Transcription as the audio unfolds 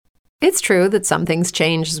It's true that some things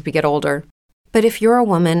change as we get older. But if you're a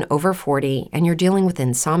woman over 40 and you're dealing with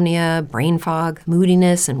insomnia, brain fog,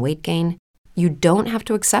 moodiness, and weight gain, you don't have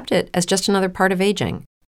to accept it as just another part of aging.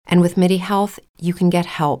 And with MIDI Health, you can get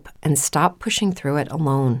help and stop pushing through it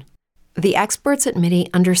alone. The experts at MIDI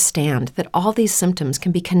understand that all these symptoms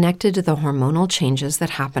can be connected to the hormonal changes that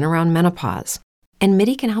happen around menopause, and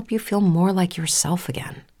MIDI can help you feel more like yourself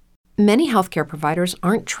again. Many healthcare providers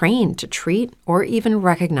aren't trained to treat or even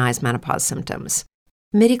recognize menopause symptoms.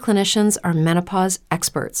 MIDI clinicians are menopause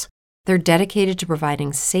experts. They're dedicated to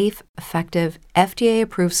providing safe, effective,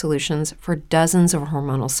 FDA-approved solutions for dozens of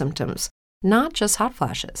hormonal symptoms, not just hot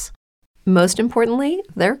flashes. Most importantly,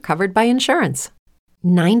 they're covered by insurance.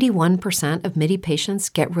 91% of MIDI patients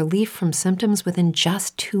get relief from symptoms within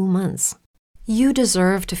just 2 months. You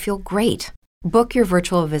deserve to feel great. Book your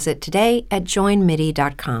virtual visit today at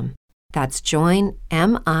joinmidi.com. That's joinmidi.com.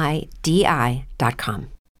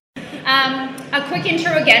 A quick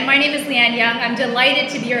intro again. My name is Leanne Young. I'm delighted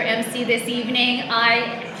to be your MC this evening.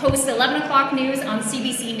 I host 11 o'clock news on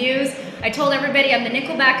CBC News. I told everybody I'm the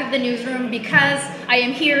Nickelback of the newsroom because I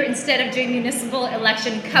am here instead of doing municipal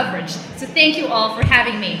election coverage. So thank you all for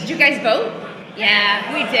having me. Did you guys vote?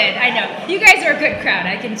 Yeah, we did. I know. You guys are a good crowd,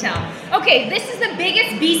 I can tell. Okay, this is the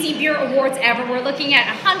biggest BC Beer Awards ever. We're looking at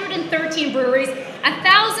 113 breweries,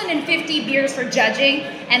 1,050 beers for judging,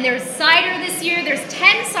 and there's cider this year. There's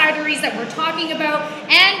 10 cideries that we're talking about,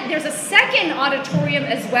 and there's a second auditorium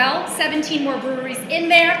as well, 17 more breweries in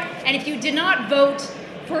there. And if you did not vote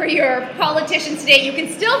for your politicians today, you can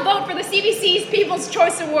still vote for the CBC's People's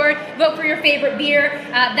Choice Award. Vote for your favorite beer.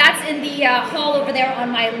 That's in the hall over there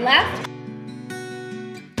on my left.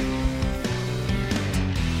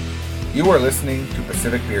 You are listening to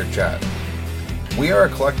Pacific Beer Chat. We are a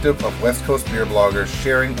collective of West Coast beer bloggers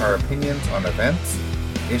sharing our opinions on events,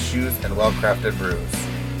 issues, and well-crafted brews.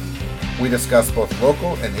 We discuss both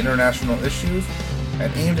local and international issues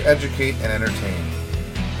and aim to educate and entertain.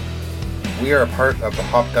 We are a part of the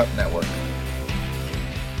Hopped Up Network.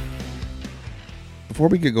 Before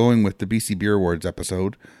we get going with the BC Beer Awards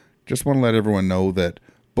episode, just want to let everyone know that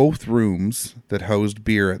both rooms that housed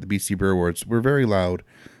beer at the BC Beer Awards were very loud.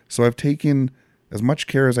 So I've taken as much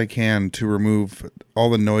care as I can to remove all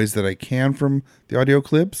the noise that I can from the audio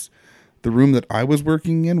clips. The room that I was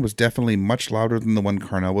working in was definitely much louder than the one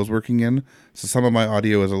Carnell was working in, so some of my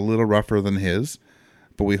audio is a little rougher than his.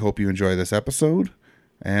 But we hope you enjoy this episode.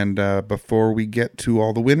 And before we get to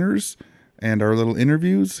all the winners and our little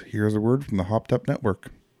interviews, here's a word from the Hopped Up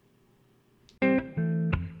Network.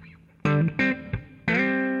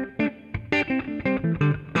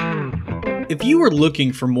 If you are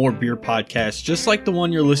looking for more beer podcasts just like the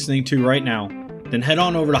one you're listening to right now, then head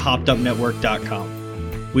on over to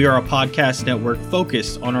hoppedupnetwork.com. We are a podcast network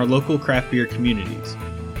focused on our local craft beer communities.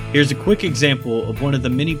 Here's a quick example of one of the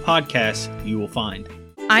many podcasts you will find.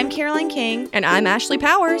 I'm Caroline King. And I'm Ashley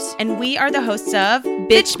Powers. And we are the hosts of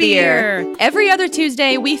Bitch Beer. Every other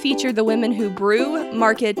Tuesday, we feature the women who brew,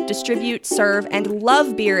 market, distribute, serve, and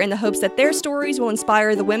love beer in the hopes that their stories will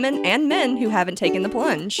inspire the women and men who haven't taken the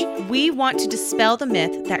plunge. We want to dispel the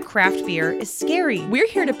myth that craft beer is scary. We're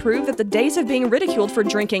here to prove that the days of being ridiculed for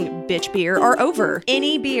drinking bitch beer are over.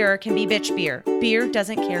 Any beer can be bitch beer. Beer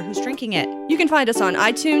doesn't care who's drinking it. You can find us on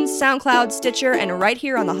iTunes, SoundCloud, Stitcher, and right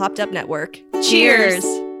here on the Hopped Up Network. Cheers!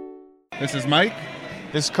 This is Mike.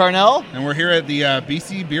 This is Carnell. And we're here at the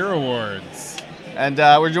BC Beer Awards. And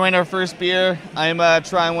we're enjoying our first beer. I'm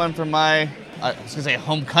trying one from my, I was going to say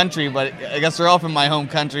home country, but I guess they're all from my home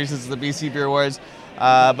country since it's the BC Beer Awards.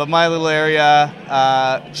 But my little area,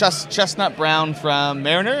 Chestnut Brown from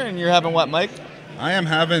Mariner. And you're having what, Mike? I am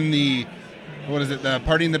having the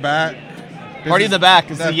Party in the Back. Party in the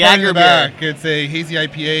Back. It's the Jager beer. It's a hazy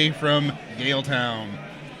IPA from Galetown.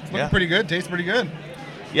 It's looking pretty good. Tastes pretty good.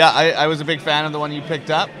 Yeah, I was a big fan of the one you picked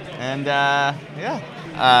up, and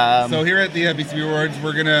so here at the BC Beer Awards,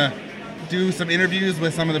 we're going to do some interviews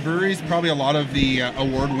with some of the breweries, probably a lot of the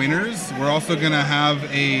award winners. We're also going to have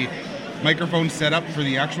a microphone set up for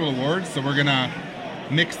the actual awards, so we're going to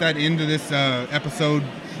mix that into this episode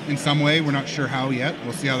in some way. We're not sure how yet.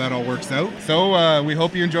 We'll see how that all works out. So we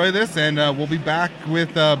hope you enjoy this, and we'll be back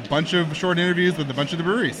with a bunch of short interviews with a bunch of the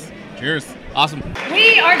breweries. Cheers. Awesome.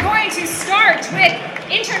 We are going to start with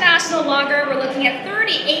International Lager. We're looking at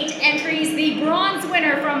 38 entries. The bronze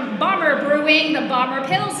winner from Bomber Brewing, the Bomber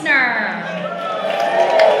Pilsner.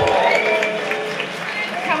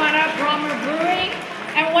 Come on up, Bomber Brewing.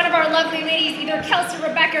 And one of our lovely ladies, either Kelsey,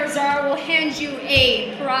 Rebecca, or Zara, will hand you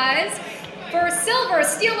a prize. For silver,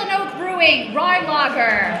 Steel and Oak Brewing, Rye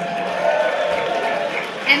Lager.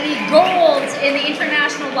 And the gold in the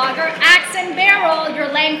International Lager, Axe and Barrel, your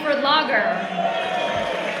Langford Lager.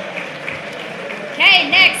 Okay,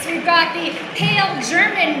 next we've got the Pale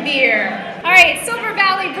German Beer. All right, Silver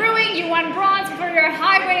Valley Brewing, you won bronze for your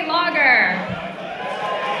Highway Lager.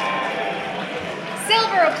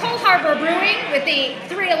 Silver, Cole Harbor Brewing with the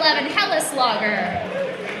 311 Helles Lager.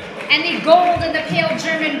 And the gold in the Pale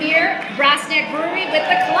German Beer, Brassneck Brewery with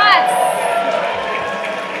the Klutz.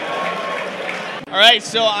 All right,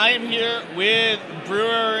 so I am here with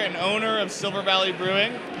brewer and owner of Silver Valley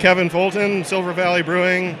Brewing. Kevin Fulton, Silver Valley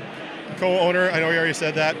Brewing, co-owner, I know you already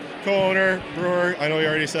said that. Co-owner, brewer, I know you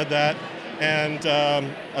already said that. And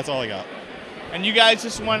that's all I got. And you guys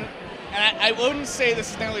just won, and I wouldn't say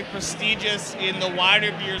this is necessarily prestigious in the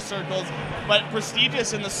wider beer circles, but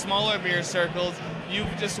prestigious in the smaller beer circles.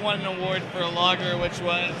 You've just won an award for a lager, which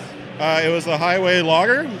was? It was the Highway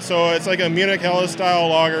Lager, so it's like a Munich Helles style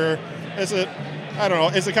lager. It's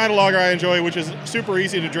the kind of lager I enjoy, which is super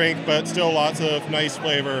easy to drink, but still lots of nice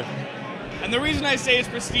flavor. And the reason I say it's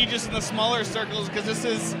prestigious in the smaller circles, because this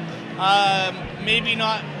is maybe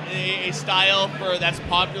not a style that's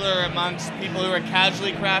popular amongst people who are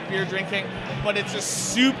casually craft beer drinking, but it's a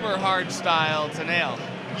super hard style to nail.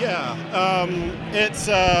 Yeah, it's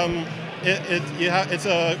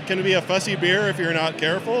going to be a fussy beer if you're not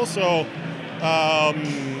careful. So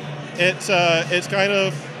it's kind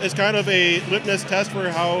of a litmus test for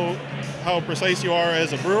how precise you are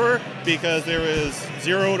as a brewer, because there is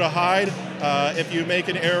zero to hide. If you make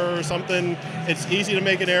an error or something, it's easy to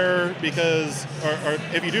make an error because, or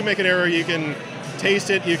if you do make an error, you can taste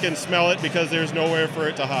it, you can smell it, because there's nowhere for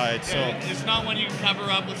it to hide. So it's not one you can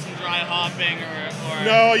cover up with some dry hopping or...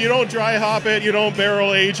 No, you don't dry hop it, you don't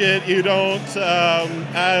barrel age it, you don't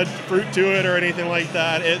add fruit to it or anything like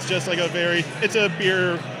that. It's just like it's a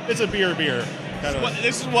beer beer.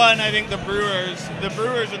 This is one I think the brewers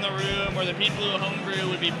in the room, or the people who homebrew,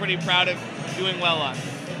 would be pretty proud of doing well on.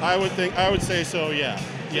 I would say so, yeah.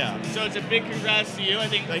 So it's a big congrats to you. I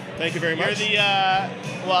think. Thank you very much. You're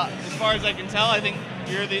as far as I can tell, I think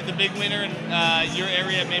you're the big winner in your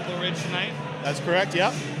area at Maple Ridge tonight. That's correct.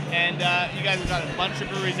 Yep. And you guys have got a bunch of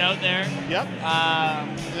breweries out there. Yep.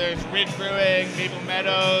 There's Ridge Brewing, Maple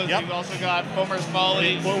Meadows. Yep. You've also got Foamer's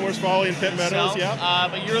Folly. Foamer's Folly and Pitt Meadows, yep.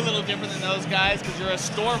 But you're a little different than those guys, because you're a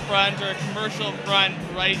storefront or a commercial front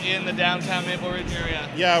right in the downtown Maple Ridge area.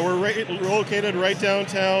 Yeah, we're located right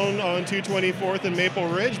downtown on 224th and Maple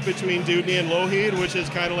Ridge between Dewdney and Lougheed, which is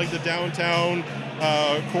kind of like the downtown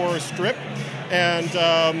core strip. And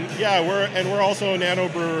we're also a nano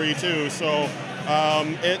brewery too, so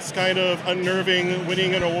it's kind of unnerving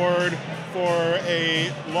winning an award for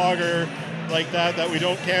a lager like that we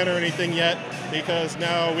don't can or anything yet, because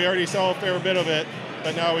now we already sell a fair bit of it,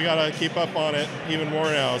 but now we got to keep up on it even more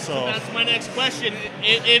now. So that's my next question.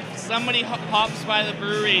 If somebody hops by the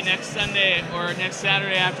brewery next Sunday or next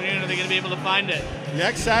Saturday afternoon, are they going to be able to find it?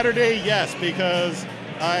 Next Saturday, yes, because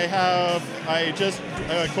I just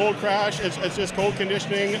cold crash. It's just cold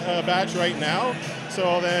conditioning a batch right now.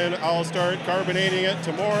 So then I'll start carbonating it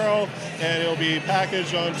tomorrow, and it'll be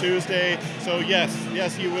packaged on Tuesday. So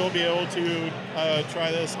yes, you will be able to try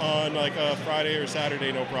this on like a Friday or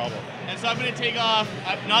Saturday, no problem. And so I'm going to take off,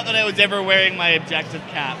 not that I was ever wearing my objective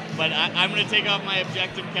cap, but I'm going to take off my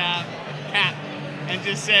objective cap and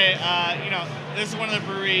just say, this is one of the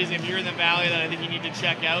breweries, if you're in the valley, that I think you need to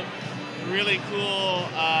check out. Really cool,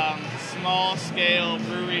 small-scale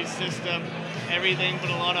brewery system, everything but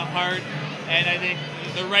a lot of heart. And I think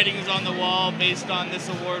the writing is on the wall based on this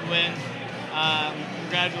award win.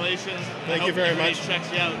 Congratulations. Thank you very much.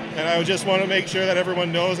 Checks you out. And I just want to make sure that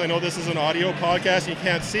everyone knows, I know this is an audio podcast, you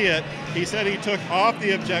can't see it. He said he took off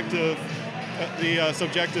the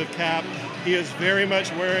subjective cap. He is very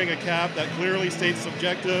much wearing a cap that clearly states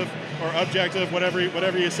subjective or objective, whatever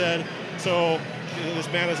you said. So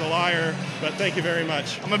this man is a liar, but thank you very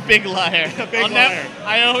much. I'm a big liar. Liar.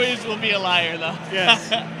 I always will be a liar, though. Yes,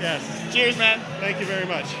 yes. Cheers, man. Thank you very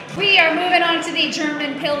much. We are moving on to the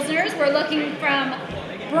German Pilsners. We're looking from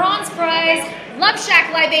Bronze Prize, Love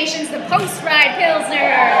Shack Libations, the Post-Ride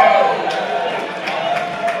Pilsner.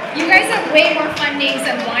 You guys have way more fun names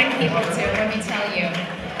than wine people do, let me tell you.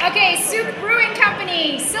 Okay, Soup Brewing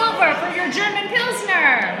Company, silver for your German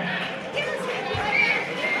Pilsner.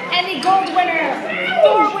 And the gold winner,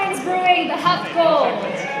 Four Winds Brewing, the Huff Gold.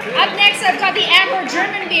 Up next, I've got the Amber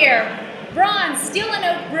German Beer, bronze, Steel and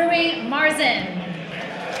Oak Brewing, Marzen.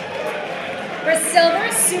 For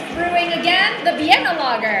silver, Soup Brewing again, the Vienna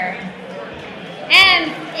Lager.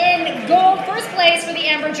 And in gold, first place for the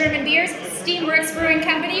Amber German Beers, Steamworks Brewing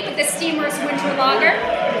Company with the Steamworks Winter Lager.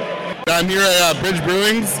 I'm here at Bridge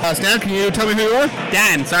Brewing's stand. Can you tell me who you are?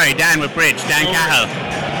 Dan with Bridge, Dan Cahill.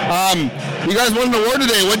 You guys won an award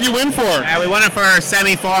today. What did you win for? We won it for our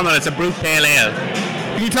semi-formal. It's a Brut Pale Ale.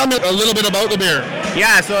 Can you tell me a little bit about the beer?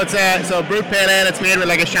 Yeah, so it's a Brut Pale Ale. It's made with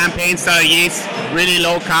like a champagne-style yeast, really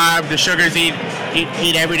low carb. The sugars eat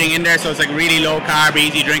everything in there, so it's like really low carb,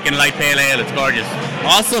 easy drinking, light pale ale. It's gorgeous.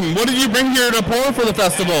 Awesome. What did you bring here to pour for the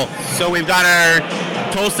festival? So we've got our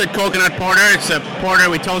toasted coconut porter. It's a porter.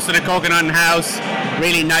 We toasted a coconut in house.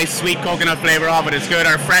 Really nice sweet coconut flavor of it. It's good.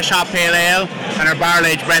 Our fresh hop pale ale and our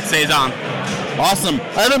barrel-aged Brett Saison. Awesome.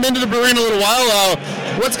 I haven't been to the brewery in a little while.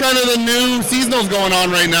 What's kind of the new seasonals going on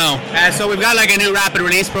right now? So we've got like a new rapid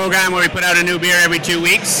release program where we put out a new beer every 2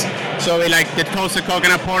 weeks. So we like the toasted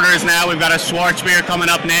coconut porters now. We've got a Schwartz beer coming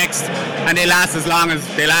up next, and they last as long as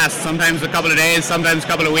they last. Sometimes a couple of days, sometimes a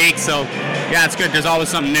couple of weeks. So yeah, it's good. There's always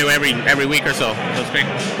something new every week or so. So it's great.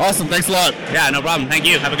 Awesome. Thanks a lot. Yeah, no problem. Thank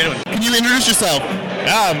you. Have a good one. Can you introduce yourself?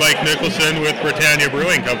 Yeah, I'm Mike Nicholson with Britannia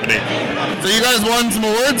Brewing Company. So you guys won some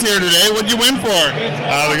awards here today. What did you win for?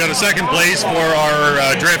 We got a second place for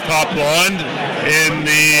our Drift Hop Blonde in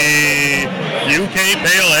the UK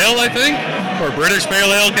Pale Ale, I think, or British Pale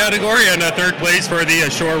Ale category, and a third place for the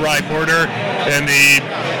Shore Rye Porter and the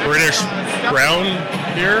British Brown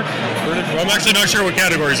Beer. I'm actually not sure what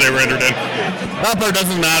categories they were entered in. That part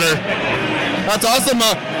doesn't matter. That's awesome.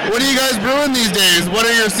 What are you guys brewing these days? What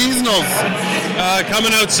are your seasonals?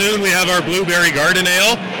 Coming out soon, we have our Blueberry Garden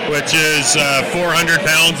Ale, which is 400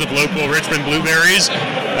 pounds of local Richmond blueberries,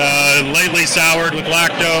 lightly soured with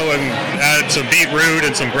lacto, and added some beetroot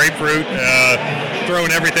and some grapefruit,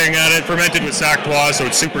 throwing everything at it, fermented with Sactois, so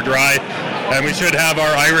it's super dry. And we should have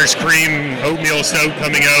our Irish Cream Oatmeal Stout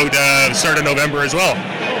coming out start of November as well.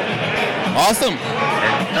 Awesome.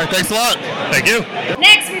 All right, thanks a lot. Thank you.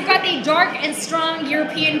 Next, we've got the dark and strong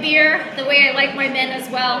European beer, the way I like my men as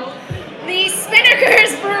well. The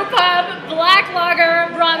Spinnaker's Brew Pub Black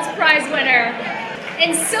Lager Bronze Prize winner.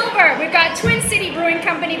 In silver, we've got Twin City Brewing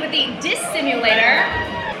Company with the Dissimulator.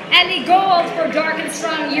 And the gold for dark and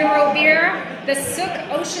strong Euro beer, the Sook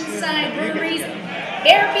Oceanside Brewery's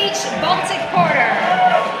Air Beach Baltic Porter.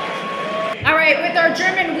 All right, with our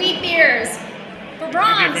German wheat beers. For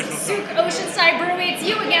bronze, Sook Oceanside Brewery, it's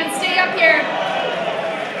you again, stay up here.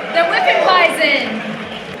 The Whippeweizen.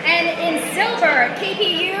 And in silver,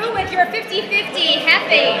 KPU with your 50-50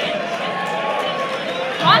 Hefe.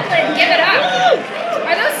 Quantlin, give it up.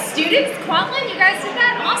 Are those students, Quantlin? You guys did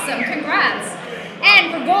that? Awesome, congrats.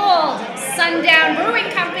 And for gold, Sundown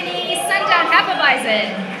Brewing Company, Sundown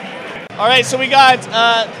Hefeweizen. All right, so we got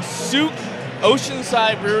Sook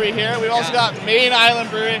Oceanside Brewery here. We've also got Main Island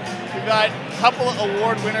Brewery. We've got a couple of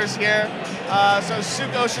award winners here. So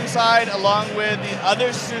Sook Oceanside, along with the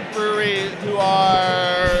other Sook Brewery, who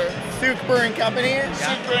are Sook Brewing Company.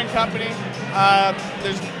 Sook Brewing Company.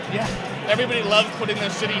 Everybody loves putting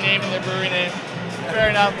their city name in their brewery name. Fair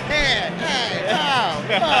enough.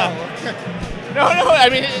 No. I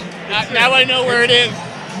mean, now I know where it is.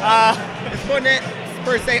 It's putting it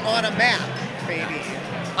per se on a map, baby.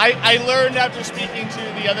 I learned after speaking to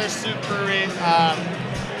the other Sook Brewery.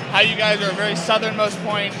 How you guys are a very southernmost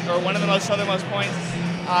point, or one of the most southernmost points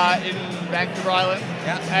in Vancouver Island.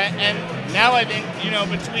 Yeah. And now I think,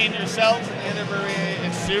 between yourselves and the other brewery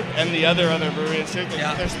in Sook and the other brewery in Sook,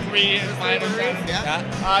 there's three in my understanding.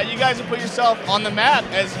 Yeah. You guys have put yourself on the map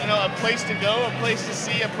as, a place to go, a place to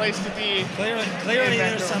see, a place to be. Clearly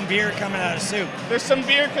there's some beer coming out of Sook. There's some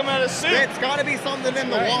beer coming out of Sook. It's got to be something in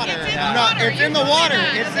the water. It's in the water.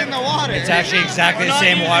 It's in the water. It's actually exactly the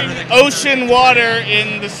same water. Ocean water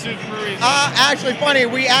in the Sook brewery. Actually funny,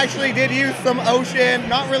 we actually did use some ocean,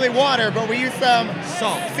 not really water, but we used some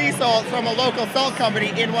sea salt from a local salt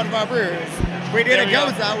company in one of our brews. We did a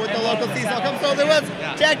goza with the local sea salt company, so there was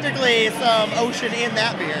technically some ocean in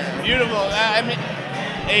that beer. Beautiful. I mean,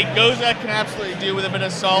 a goza can absolutely do with a bit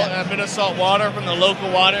of salt and a bit of salt water from the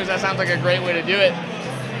local waters. That sounds like a great way to do it.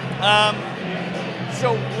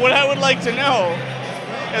 So what I would like to know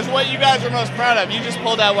is what you guys are most proud of. You just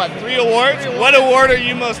pulled out, 3 awards? What award are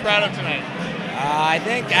you most proud of tonight? I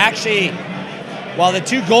think actually, the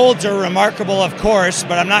 2 golds are remarkable, of course,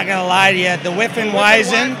 but I'm not going to lie to you. The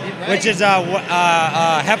Whippeweizen, which is a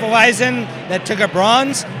Hefeweizen that took a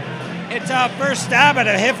bronze, it's our first stab at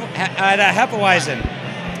a Hefeweizen.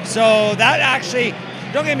 So that actually,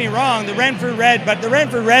 don't get me wrong, the Renfrew Red, but the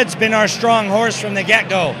Renfrew Red's been our strong horse from the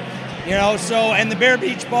get-go. And the Bear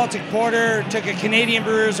Beach Baltic Porter took a Canadian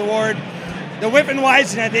Brewers Award. The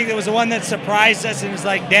Whippeweizen, I think, that was the one that surprised us and was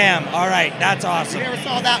like, damn, all right, that's awesome. We never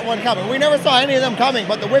saw that one coming. We never saw any of them coming,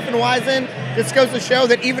 but the Whippeweizen just goes to show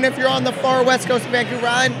that even if you're on the far west coast of Vancouver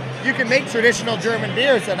Island, you can make traditional German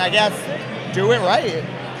beers, and I guess do it right.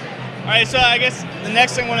 All right, so I guess the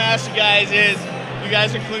next thing I want to ask you guys is, you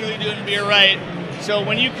guys are clearly doing beer right. So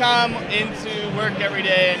when you come into work every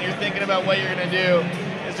day and you're thinking about what you're going to do,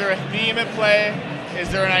 is there a theme at play? Is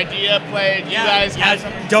there an idea at play? Do you guys have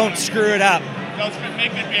something? Don't screw it up. Don't screw,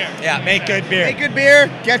 make good beer. Yeah, make good beer. Make good beer,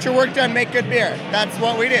 get your work done, make good beer. That's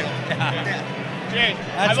what we do. Jay,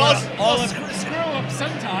 That's I've what also all of Screw up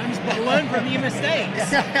sometimes, but learn from your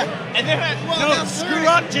mistakes. and then no, screw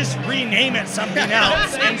up, just rename it something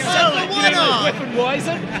else and sell it.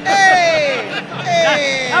 Whiffenweizen. Hey!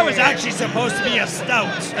 That was actually supposed to be a stout.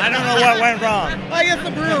 I don't know what went wrong. I guess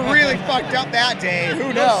the brewer really fucked up that day.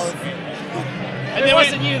 Who knows? It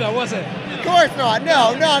wasn't you though, was it? Of course not.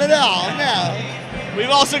 No, not at all. No. We've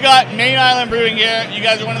also got Main Island Brewing here. You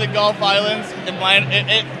guys are one of the Gulf Islands.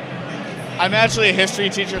 I'm actually a history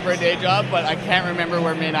teacher for a day job, but I can't remember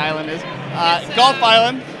where Main Island is. Gulf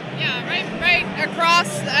Island. Yeah, right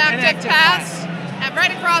across the Active Pass,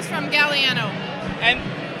 right across from Galliano. And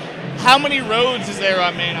how many roads is there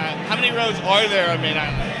on Main Island? How many roads are there on Main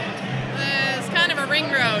Island? It's kind of a ring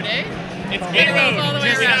road, eh? It's It goes all the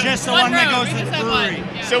way around. Just the one that road. goes We to just the have brewery.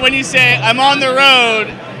 one. Yeah. So when you say, I'm on the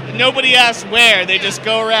road, nobody asks where. They just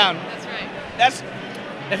go around. That's right. That's...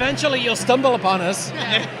 Eventually you'll stumble upon us.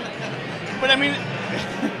 But I mean...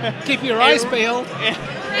 Keep your eyes peeled.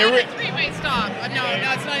 We're at a three-way stop. No,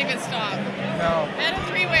 it's not even stop. No. At a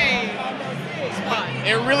three-way spot.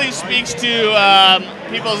 It really speaks to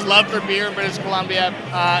people's love for beer in British Columbia.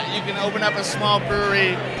 You can open up a small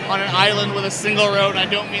brewery on an island with a single road. I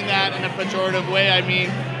don't mean that in a pejorative way. I mean,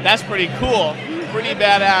 that's pretty cool. Pretty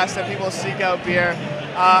badass that people seek out beer.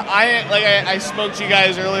 I spoke to you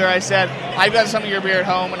guys earlier. I said, I've got some of your beer at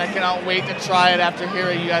home, and I cannot wait to try it after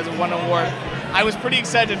hearing you guys have won an award. I was pretty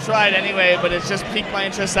excited to try it anyway, but it's just piqued my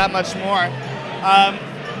interest that much more.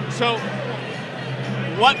 So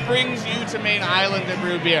what brings you to Main Island to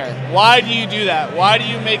brew beer? Why do you do that? Why do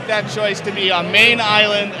you make that choice to be on Main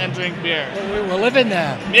Island and drink beer? We were living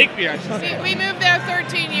there. Make beer, I should say. We moved there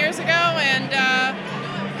 13 years ago, and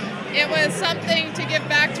it was something to give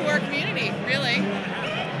back to our community, really.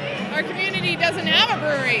 Our community doesn't have a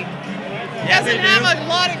brewery. Yeah, doesn't they have do. a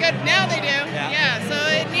lot of good. Now they do. Yeah. So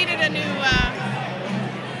it needed a new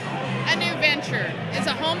venture. It's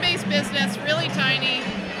a home-based business, really tiny.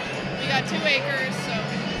 We got 2 acres, so.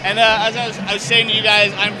 And as I was saying to you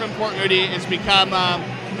guys, I'm from Port Moody. It's become,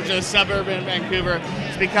 which is a suburb in Vancouver.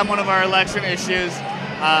 It's become one of our election issues,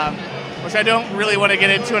 which I don't really want to get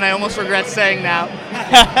into, and I almost regret saying now.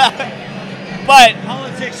 But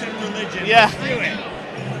Politics and religion. Yeah. Let's do it.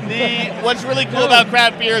 What's really cool about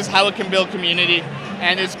craft beer is how it can build community,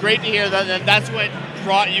 and it's great to hear that that's what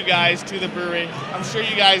brought you guys to the brewery. I'm sure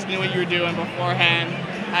you guys knew what you were doing beforehand,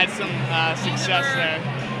 had some success there.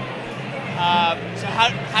 So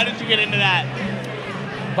how did you get into that?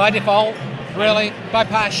 By default, really. By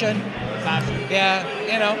passion. Passion. Yeah,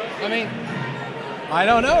 I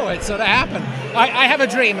don't know. It sort of happened. I have a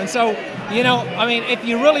dream, and so, if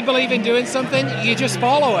you really believe in doing something, you just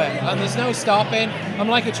follow it, and there's no stopping. I'm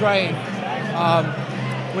like a train,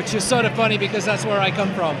 which is sort of funny because that's where I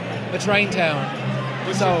come from, a train town.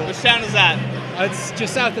 Which town is that? It's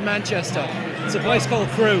just south of Manchester. It's a place called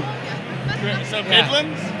Crewe. So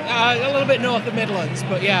Midlands? A little bit north of Midlands,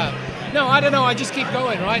 but yeah. No, I don't know. I just keep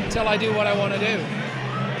going, right, until I do what I want to do.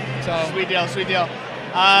 So Sweet deal.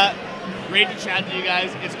 Great to chat to you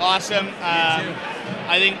guys. It's awesome.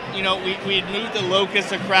 I think, we'd moved the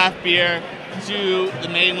locus of craft beer to the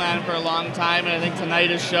mainland for a long time, and I think tonight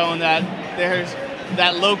has shown that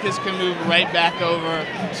that locus can move right back over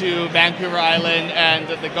to Vancouver Island and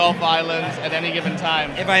the Gulf Islands at any given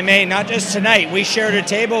time. If I may, not just tonight, we shared a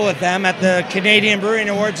table with them at the Canadian Brewing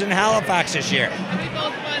Awards in Halifax this year. We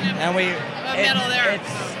both won And we a medal there.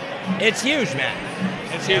 It's huge, man.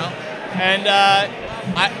 It's huge. And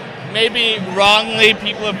maybe wrongly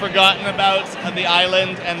people have forgotten about the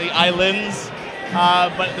island and the islands,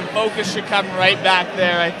 but the focus should come right back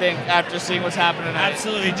there, I think, after seeing what's happening tonight.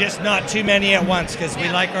 Absolutely, just not too many at once because we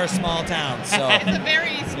like our small towns. So. It's a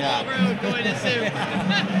very small road going to Sioux.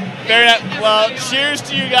 Fair enough. Well, cheers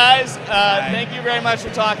to you guys. Thank you very much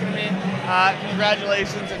for talking to me.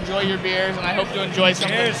 Congratulations. Enjoy your beers, and I hope you enjoy some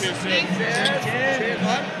of them too soon. Cheers.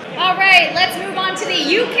 All right, let's move on to the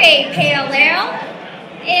UK Pale Ale.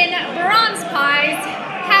 In Bronze Pies,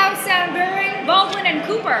 Howe Sound Brewing, Baldwin and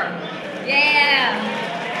Cooper. Yeah.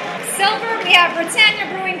 Silver, we have Britannia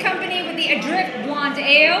Brewing Company with the Adrift Blonde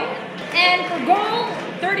Ale. And for gold,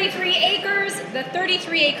 33 Acres, the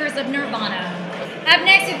 33 Acres of Nirvana. Up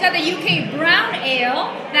next, we've got the UK Brown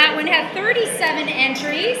Ale. That one had 37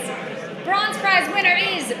 entries. Bronze prize winner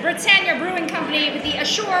is Britannia Brewing Company with the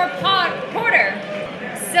Ashore Pod Porter.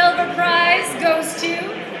 Silver prize goes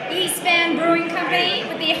to East Van Brewing Company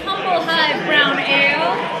with the Humble Hive Brown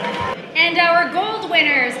Ale. And our gold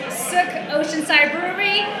winners, Sook Oceanside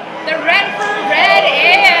Brewery, the Renfrew Red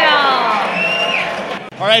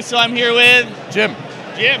Ale. All right, so I'm here with Jim.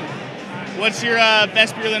 Jim, what's your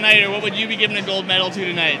best beer of the night, or what would you be giving a gold medal to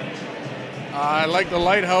tonight? I like the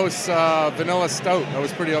Lighthouse Vanilla Stout. That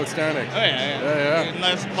was pretty outstanding. Oh,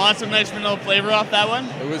 yeah. Lots of nice vanilla flavor off that one.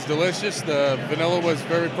 It was delicious. The vanilla was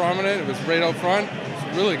very prominent. It was right out front. It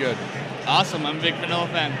was really good. Awesome. I'm a big vanilla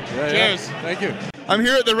fan. Cheers. Thank you. I'm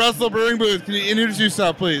here at the Russell Brewing booth. Can you introduce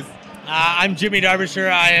yourself, please? I'm Jimmy Derbyshire.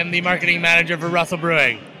 I am the marketing manager for Russell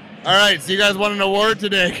Brewing. All right, so you guys won an award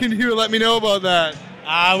today. Can you let me know about that?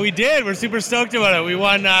 We did. We're super stoked about it. We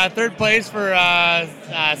won third place for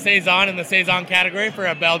Saison in the Saison category for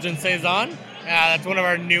a Belgian Saison. That's one of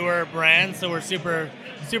our newer brands, so we're super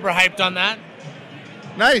hyped on that.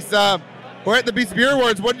 Nice. We're at the BC Beer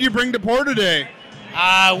Awards. What did you bring to pour today?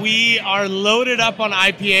 We are loaded up on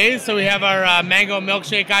IPAs, so we have our Mango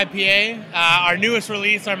Milkshake IPA, our newest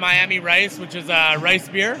release, our Miami Rice, which is a rice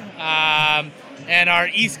beer, and our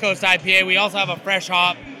East Coast IPA. We also have a fresh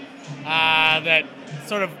hop that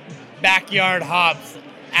sort of backyard hops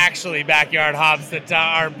that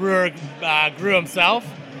our brewer grew himself,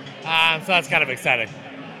 so that's kind of exciting.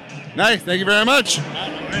 Nice, thank you very much.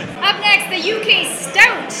 Up next, the UK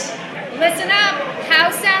Stout. Listen up,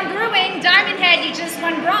 House Sound Brewing, Diamond Head, you just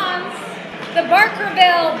won bronze. The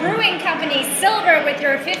Barkerville Brewing Company, silver with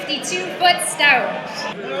your 52-foot stout.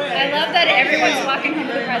 I love that everyone's walking home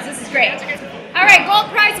with the prize. This is great. All right,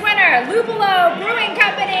 gold prize winner, Lupolo Brewing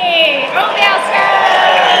Company, Oatmeal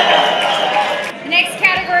Stout. The next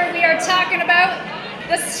category we are talking about,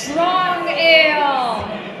 the Strong Ale.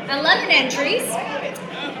 11 entries.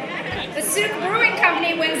 The Sook Brewing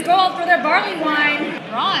Company wins gold for their barley wine.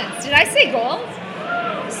 Bronze. Did I say gold?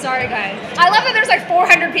 Sorry, guys. I love that there's like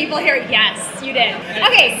 400 people here. Yes, you did.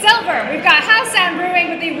 Okay, silver. We've got House Sound Brewing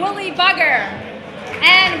with the Woolly Bugger.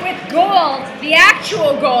 And with gold, the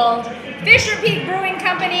actual gold, Fisher Peak Brewing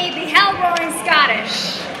Company, the Hell Roaring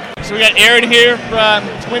Scottish. So we got Aaron here from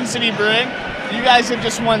Twin City Brewing. You guys have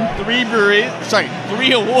just won 3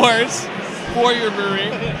 awards for your brewery.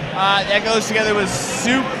 That goes together with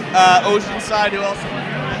Sook Oceanside, who also won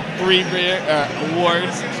 3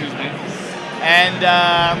 awards,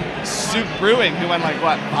 and Sook Brewing, who won 5?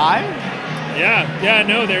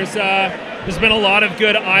 There's been a lot of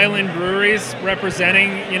good island breweries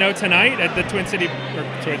representing, tonight at the Twin City.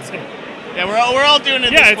 Yeah, we're all doing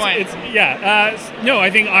it at this point. I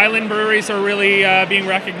think island breweries are really being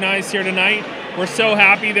recognized here tonight. We're so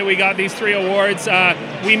happy that we got these 3 awards.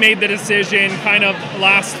 We made the decision kind of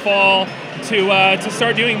last fall to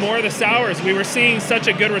start doing more of the sours. We were seeing such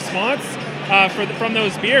a good response from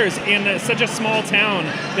those beers in such a small town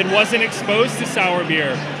that wasn't exposed to sour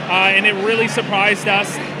beer. And it really surprised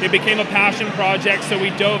us. It became a passion project, so we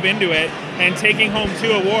dove into it. And taking home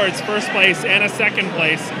 2 awards, first place and a second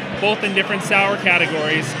place, both in different sour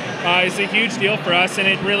categories, is a huge deal for us. And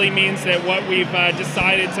it really means that what we've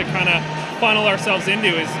decided to kind of funnel ourselves into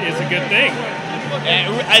is a good thing.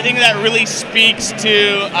 I think that really speaks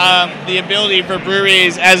to the ability for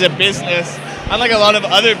breweries as a business, unlike a lot of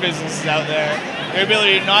other businesses out there, their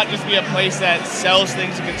ability to not just be a place that sells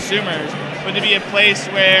things to consumers, but to be a place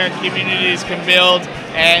where communities can build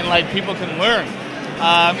and people can learn.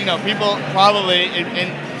 People probably in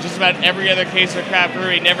just about every other case of a craft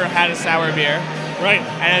brewery never had a sour beer. Right.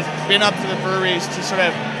 And it's been up to the breweries to sort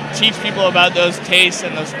of teach people about those tastes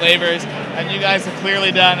and those flavors. And you guys have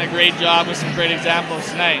clearly done a great job with some great examples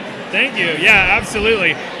tonight. Thank you. Yeah,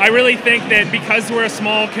 absolutely. I really think that because we're a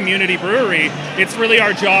small community brewery, it's really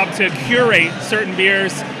our job to curate certain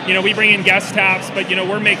beers. We bring in guest taps, but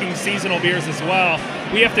we're making seasonal beers as well.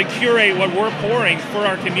 We have to curate what we're pouring for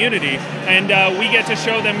our community, and we get to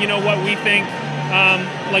show them, what we think,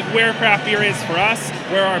 where craft beer is for us,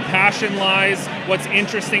 where our passion lies, what's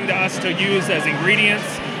interesting to us to use as ingredients,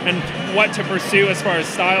 and what to pursue as far as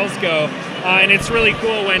styles go. And it's really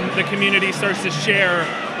cool when the community starts to share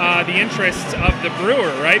the interests of the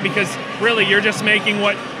brewer, right? Because really you're just making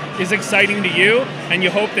what is exciting to you, and you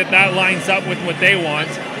hope that lines up with what they want.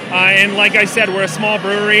 And like I said, we're a small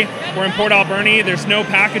brewery. We're in Port Alberni. There's no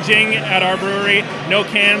packaging at our brewery, no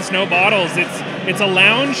cans, no bottles. It's a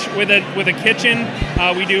lounge with a kitchen.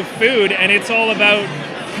 We do food, and it's all about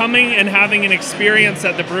coming and having an experience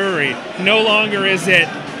at the brewery. No longer is it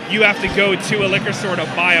you have to go to a liquor store to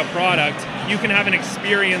buy a product. you can have an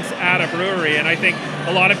experience at a brewery. And I think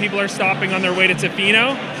a lot of people are stopping on their way to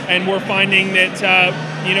Tofino, and we're finding that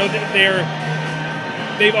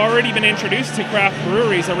they've already been introduced to craft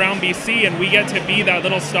breweries around BC, and we get to be that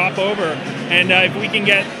little stopover. And if we can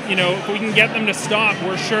get them to stop,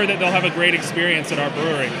 we're sure that they'll have a great experience at our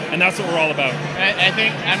brewery, and that's what we're all about. I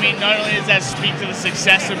think, not only does that speak to the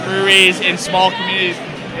success of breweries in small communities,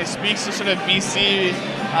 it speaks to sort of BC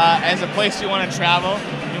as a place you want to travel.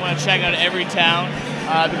 You want to check out every town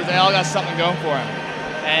because they all got something going for them.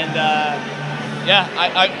 And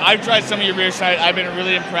I've tried some of your beers tonight. I've been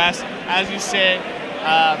really impressed. As you say,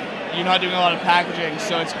 you're not doing a lot of packaging,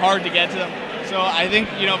 so it's hard to get to them. So I think,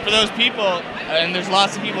 for those people, and there's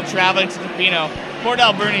lots of people traveling to Tofino, Port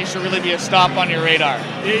Alberni should really be a stop on your radar.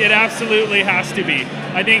 It absolutely has to be.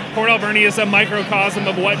 I think Port Alberni is a microcosm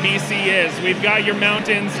of what BC is. We've got your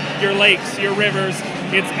mountains, your lakes, your rivers.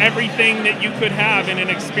 It's everything that you could have in an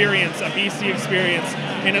experience, a BC experience,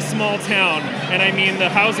 in a small town. And I mean, the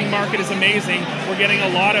housing market is amazing. We're getting a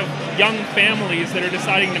lot of young families that are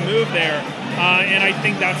deciding to move there. And I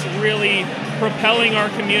think that's really propelling our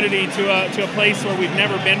community to a place where we've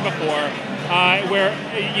never been before. Where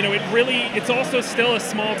it's also still a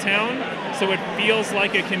small town, so it feels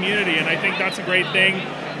like a community, and I think that's a great thing.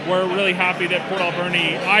 We're really happy that Port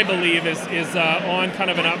Alberni, I believe, is on kind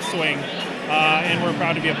of an upswing, and we're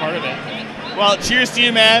proud to be a part of it. Well, cheers to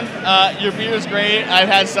you, man. Your beer is great. I've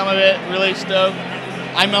had some of it, really stoked.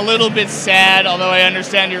 I'm a little bit sad, although I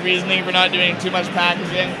understand your reasoning for not doing too much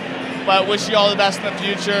packaging, but wish you all the best in the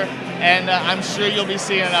future. And I'm sure you'll be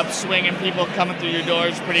seeing an upswing and people coming through your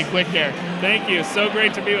doors pretty quick here. Thank you. So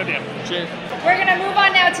great to be with you. Cheers. We're going to move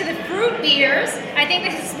on now to the fruit beers. I think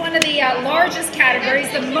this is one of the largest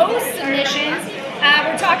categories, the most submissions.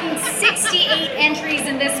 We're talking 68 entries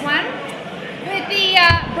in this one. With the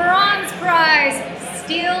bronze prize,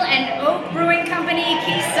 Steel and Oak Brewing Company,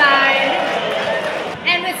 Quayside.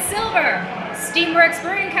 And with silver, Steamworks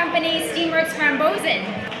Brewing Company, Steamworks Frambozen.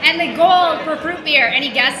 And the gold for fruit beer, any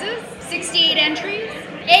guesses? 68 entries.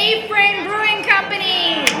 A-Frame Brewing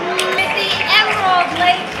Company with the Emerald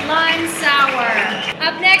Lake Lime Sour.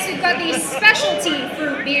 Up next, we've got the specialty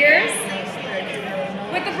fruit beers.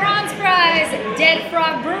 With the bronze prize, Dead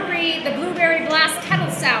Frog Brewery, the Blueberry Blast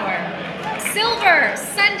Kettle Sour. Silver,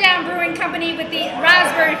 Sundown Brewing Company with the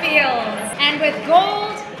Raspberry Fields. And with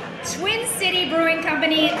gold, Twin City Brewing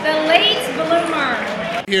Company, the Late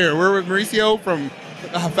Bloomer. Here, we're with Mauricio from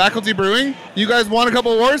Faculty Brewing. You guys won a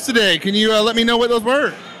couple awards today. Can you let me know what those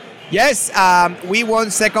were? Yes, we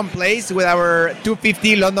won second place with our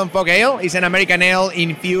 250 London Fog Ale. It's an American ale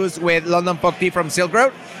infused with London Fog tea from Silk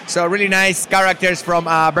Road. So really nice characters from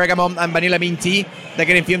bergamot and vanilla bean tea that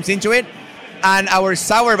get infused into it. And our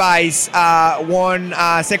Sour Vice won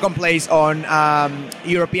second place on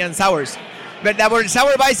European sours. But our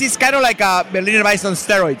Sour Vice is kind of like a Berliner Weiss on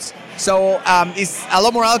steroids. So it's a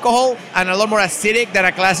lot more alcohol and a lot more acidic than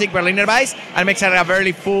a classic Berliner Weiss, and makes it a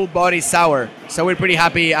very full-body sour. So we're pretty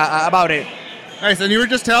happy about it. Nice. And you were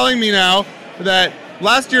just telling me now that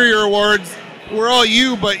last year your awards were all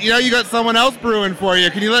you, but now you got someone else brewing for you.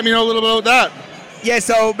 Can you let me know a little bit about that? Yeah.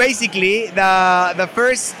 So basically, the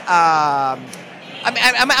first I'm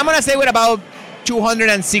gonna say we're about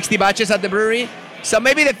 260 batches at the brewery. So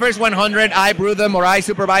maybe the first 100, I brewed them, or I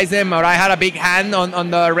supervised them, or I had a big hand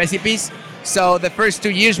on the recipes. So the first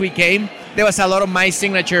 2 years we came, there was a lot of my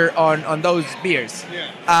signature on those beers.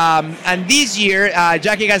 Yeah. And this year,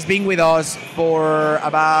 Jackie has been with us for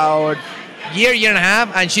about year and a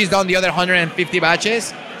half, and she's done the other 150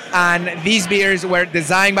 batches. And these beers were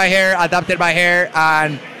designed by her, adapted by her,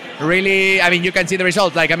 and really, you can see the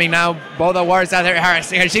results. Now both awards have her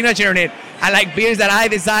signature on it. And beers that I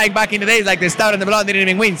designed back in the days, like the Stout and the Blonde, didn't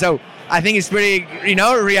even win. So I think it's pretty,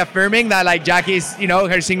 reaffirming that Jackie's,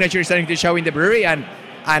 her signature is starting to show in the brewery, and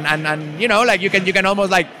you can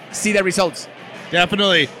almost see the results.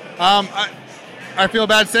 Definitely. I feel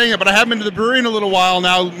bad saying it, but I haven't been to the brewery in a little while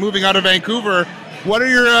now, moving out of Vancouver. What are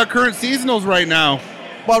your current seasonals right now?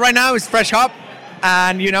 Well, right now it's fresh hop,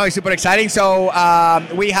 and it's super exciting. So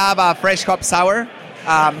we have a fresh hop sour,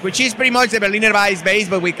 which is pretty much the Berliner Weiss base,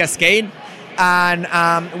 but with Cascade. And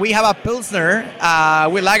we have a Pilsner.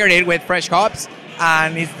 We lagered it with fresh hops,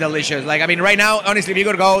 and it's delicious. Right now, honestly, if you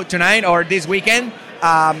could go tonight or this weekend,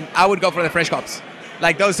 I would go for the fresh hops.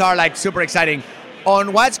 Those are super exciting.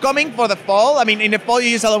 On what's coming for the fall, in the fall you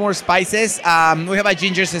use a lot more spices. We have a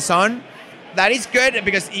ginger saison. That is good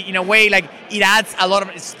because in a way, it adds a lot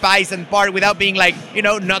of spice and part without being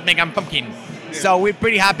nutmeg and pumpkin. So we're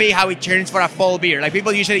pretty happy how it turns for a fall beer.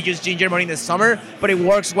 People usually use ginger more in the summer, but it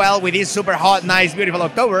works well with this super hot, nice, beautiful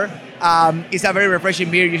October. It's a very refreshing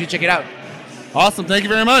beer. You should check it out. Awesome. Thank you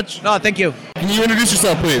very much. No, thank you. Can you introduce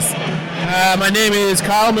yourself, please? My name is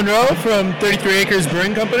Kyle Monroe from 33 Acres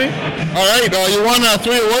Brewing Company. All right. You won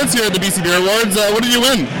 3 awards here at the BC Beer Awards. What did you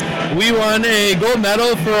win? We won a gold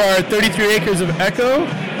medal for our 33 Acres of Echo.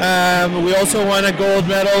 We also won a gold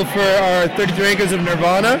medal for our 33 Acres of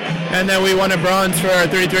Nirvana. And then we won a bronze for our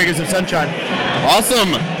 33 Acres of Sunshine.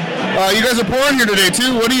 Awesome. You guys are pouring here today,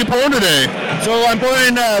 too. What are you pouring today? So I'm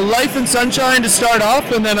pouring Life and Sunshine to start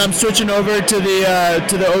off, and then I'm switching over to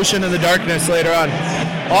the Ocean and the Darkness later on.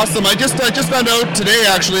 Awesome. I just found out today,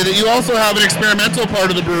 actually, that you also have an experimental part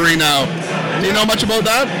of the brewery now. Do you know much about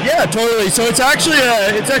that? Yeah, totally. So it's actually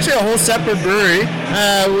a whole separate brewery.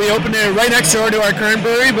 We opened it right next door to our current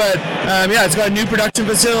brewery, but it's got a new production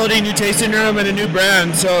facility, new tasting room, and a new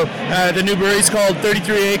brand. So the new brewery is called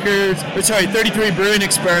 33 Brewing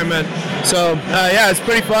Experiment. So it's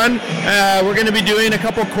pretty fun. We're going to be doing a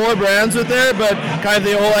couple core brands with there, but kind of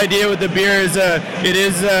the whole idea with the beer is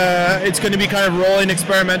it's going to be kind of rolling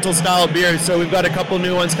experimental style beer. So we've got a couple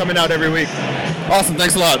new ones coming out every week. Awesome,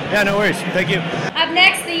 thanks a lot. Yeah, no worries. Thank you. Up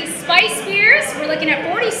next, the Spice Beers. We're looking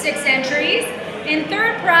at 46 entries. In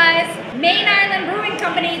third prize, Main Island Brewing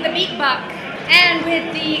Company, the Beat Buck. And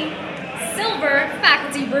with the silver,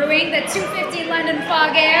 Faculty Brewing, the 250 London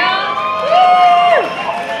Fog Ale. Woo!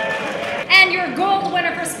 And your gold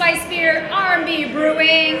winner for Spice Beer, R&B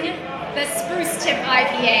Brewing, the Spruce Tip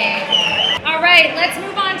IPA. All right, let's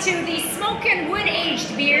move on to the Smokin' Wood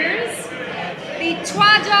Aged Beers. The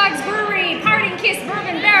Trois Dogs Brewery Parting Kiss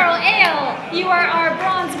Bourbon Barrel Ale, you are our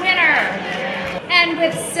bronze winner. And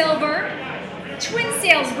with silver, Twin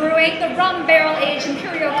Sails Brewing, the Rum Barrel Aged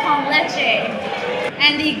Imperial Con Leche.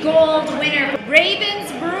 And the gold winner,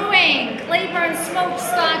 Ravens Brewing Claiborne Smoked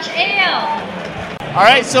Scotch Ale. All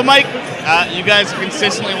right, so Mike, you guys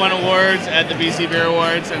consistently won awards at the BC Beer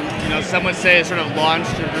Awards, and some would say it sort of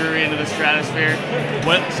launched your brewery into the stratosphere.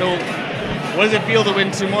 What does it feel to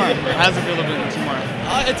win 2 more? Or how does it feel to win 2 more?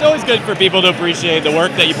 It's always good for people to appreciate the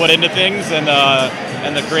work that you put into things and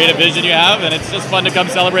the creative vision you have, and it's just fun to come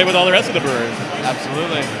celebrate with all the rest of the brewers.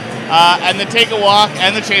 Absolutely. And the Take a Walk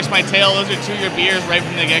and the Chase My Tail, those are 2 of your beers right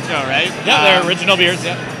from the get-go, right? Yeah, they're original beers,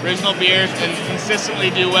 yeah. Original beers, and consistently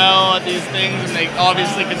do well at these things, and they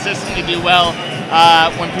obviously consistently do well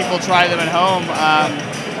when people try them at home.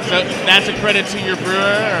 So that's a credit to your brewer?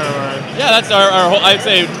 Or? Yeah, that's our whole, I'd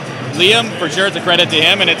say, Liam, for sure, it's a credit to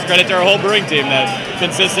him, and it's a credit to our whole brewing team that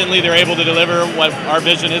consistently they're able to deliver what our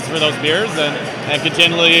vision is for those beers and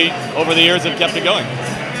continually over the years have kept it going.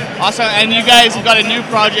 Awesome, and you guys have got a new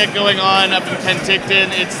project going on up in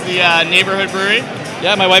Penticton. It's the Neighborhood Brewery.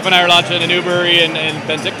 Yeah, my wife and I are launching a new brewery in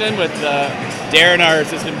Penticton with Darren, our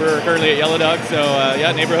assistant brewer, currently at Yellow Dog. So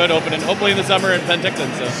Neighborhood opening hopefully in the summer in Penticton.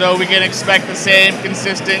 So we can expect the same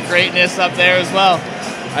consistent greatness up there as well.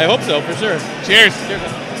 I hope so, for sure. Cheers.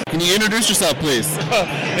 Can you introduce yourself, please?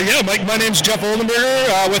 Yeah, Mike, my name's Jeff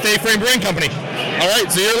Oldenberger with A-Frame Brewing Company. All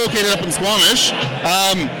right, so you're located up in Squamish.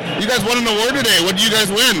 You guys won an award today. What did you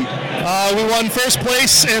guys win? We won first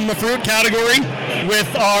place in the fruit category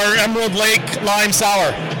with our Emerald Lake Lime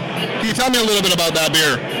Sour. Can you tell me a little bit about that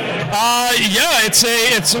beer?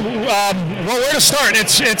 Where to start?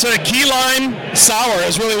 It's a key lime sour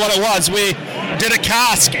is really what it was. We did a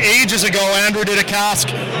cask ages ago. Andrew did a cask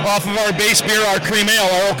off of our base beer, our cream ale,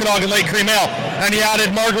 our Okanagan Lake cream ale, and he added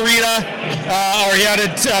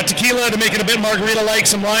tequila to make it a bit margarita-like,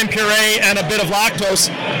 some lime puree, and a bit of lactose,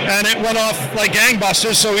 and it went off like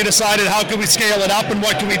gangbusters. So we decided, how could we scale it up and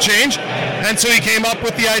what can we change? And so he came up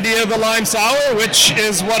with the idea of the lime sour, which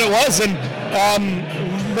is what it was, and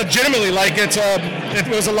legitimately, it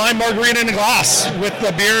was a lime margarita in a glass with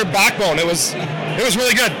the beer backbone. It was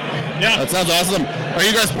really good. Yeah, that sounds awesome. Are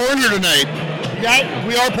you guys pouring here tonight? Yeah,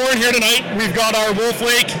 we are pouring here tonight. We've got our Wolf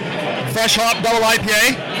Lake Fresh Hop Double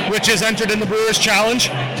IPA, which is entered in the Brewers Challenge,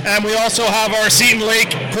 and we also have our Seton Lake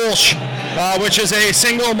Kolsch, which is a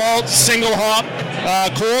single malt, single hop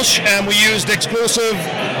Kolsch, and we used exclusive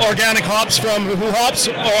organic hops from Who Hops,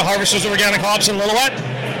 or Harvesters Organic Hops in Lillooet.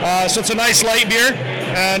 So it's a nice light beer.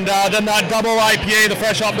 And then that double IPA, the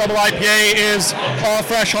Fresh Hop Double IPA, is all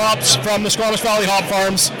fresh hops from the Squamish Valley Hop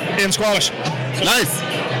Farms in Squamish. Nice.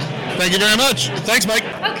 Thank you very much. Thanks, Mike.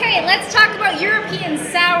 Okay, let's talk about European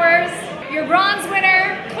sours. Your bronze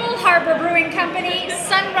winner, Cole Harbour Brewing Company,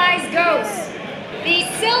 Sunrise Ghost. The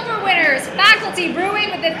silver winners, Faculty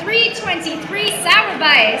Brewing with the 323 Sour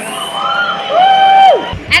Bice. Woo!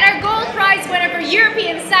 And our gold prize winner for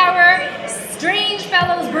European sour, Strange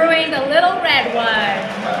Fellows Brewing, the Little Red One.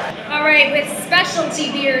 All right, with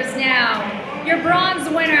specialty beers now. Your bronze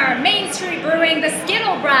winner, Main Street Brewing, the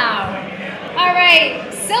Skittle Brown. All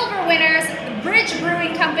right, silver winners, Bridge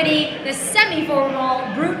Brewing Company, the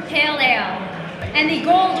semi-formal Brut Pale Ale. And the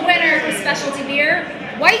gold winner for specialty beer,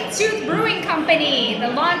 White Tooth Brewing Company, the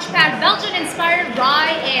Launchpad Belgian-inspired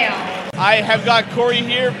rye ale. I have got Corey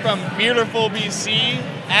here from Beautiful BC,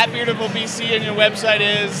 at Beautiful BC, and your website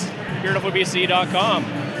is? BeautifulBC.com.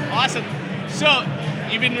 Awesome. So,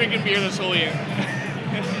 you've been drinking beer this whole year?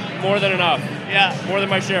 More than enough. Yeah. More than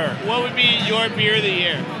my share. What would be your beer of the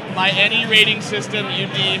year? By any rating system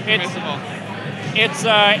you'd be permissible. It's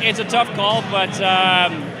a tough call, but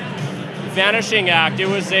Vanishing Act. It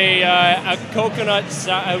was a coconut.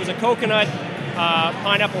 It was a coconut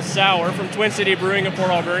pineapple sour from Twin City Brewing in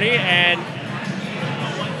Port Alberni, and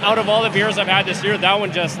out of all the beers I've had this year, that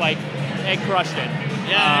one just it crushed it.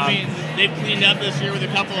 Yeah, I mean, they've cleaned up this year with a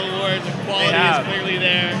couple of awards. The quality is clearly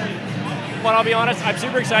there. But I'll be honest, I'm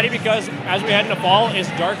super excited because as we head into fall, it's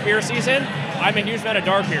dark beer season. I'm a huge fan of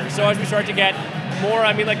dark beer. So as we start to get more,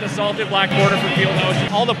 like the salted black porter from Field House,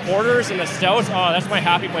 all the porters and the stouts, that's my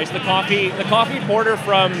happy place. The coffee porter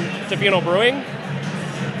from Tofino Brewing,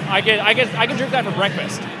 I can drink that for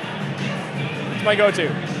breakfast. It's my go-to.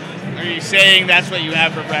 Are you saying that's what you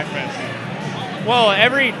have for breakfast? Well,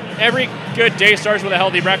 every good day starts with a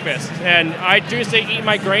healthy breakfast, and I do say eat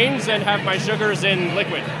my grains and have my sugars in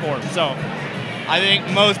liquid form. So, I think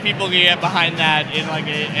most people can get behind that in like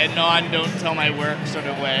a don't tell my work sort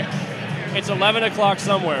of way. It's 11 o'clock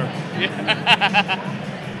somewhere.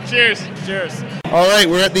 Cheers. Cheers. All right,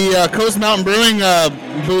 we're at the Coast Mountain Brewing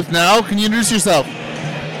booth now. Can you introduce yourself?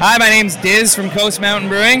 Hi, my name's Diz from Coast Mountain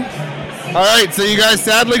Brewing. All right, so you guys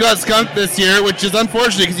sadly got skunked this year, which is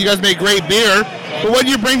unfortunate because you guys make great beer. But what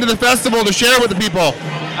do you bring to the festival to share with the people?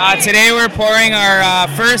 Today we're pouring our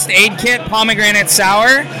first aid kit pomegranate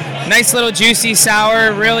sour. Nice little juicy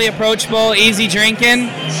sour, really approachable, easy drinking,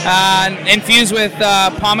 infused with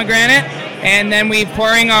pomegranate. And then we're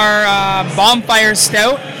pouring our bonfire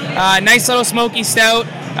stout. Nice little smoky stout,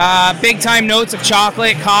 big time notes of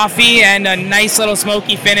chocolate, coffee, and a nice little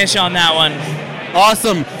smoky finish on that one.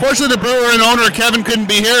 Awesome. Fortunately, the brewer and owner, Kevin, couldn't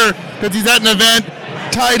be here because he's at an event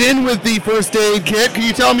tied in with the first aid kit. Can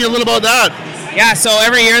you tell me a little about that? Yeah, so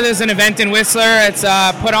every year there's an event in Whistler. It's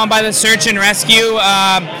put on by the Search and Rescue,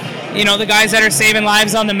 the guys that are saving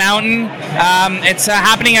lives on the mountain. It's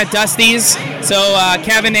happening at Dusty's. So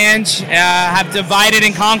Kevin and Ange have divided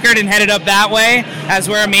and conquered and headed up that way as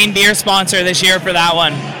we're a main beer sponsor this year for that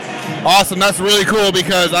one. Awesome. That's really cool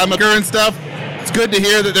because I'm a current stuff. It's good to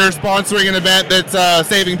hear that they're sponsoring an event that's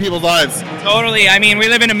saving people's lives. Totally. I mean, we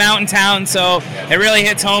live in a mountain town, so it really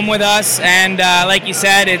hits home with us. And like you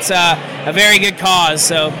said, it's a very good cause.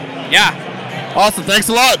 So, yeah. Awesome. Thanks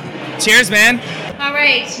a lot. Cheers, man. All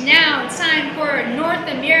right, now time for North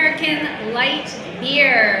American light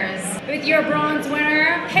beers. With your bronze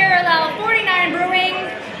winner, Parallel 49 Brewing,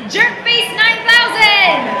 Jerkface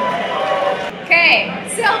 9000. Okay,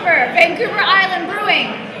 silver, Vancouver Island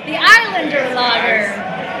Brewing, the Islander Lager.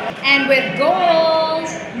 And with gold,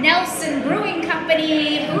 Nelson Brewing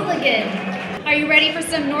Company, Hooligan. Are you ready for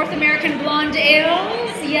some North American blonde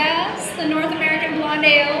ales? Yes, the North American blonde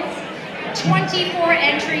ales. 24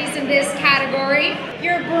 entries in this category.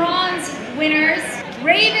 Your bronze winners,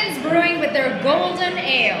 Ravens Brewing with their Golden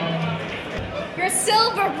Ale. Your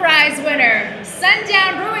silver prize winner,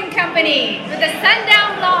 Sundown Brewing Company with the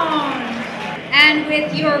Sundown Blonde. And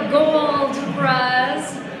with your gold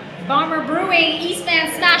prize, Bomber Brewing East Van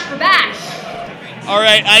Smash for Bash. All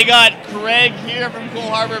right, I got Craig here from Cole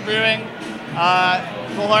Harbour Brewing.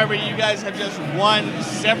 Cole Harbour, you guys have just won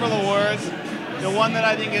several awards. The one that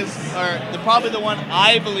I think is, probably the one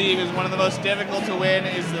I believe is one of the most difficult to win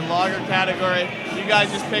is the lager category. You guys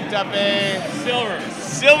just picked up a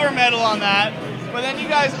silver medal on that. But then you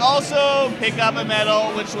guys also pick up a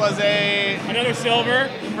medal, which was another silver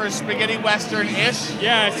for Spaghetti Western-ish.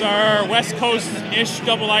 Yeah, it's our West Coast-ish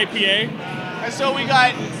double IPA. And so we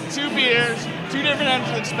got two beers, two different ends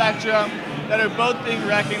of the spectrum that are both being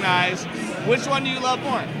recognized. Which one do you love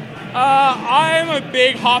more? I'm a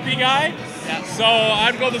big hoppy guy, so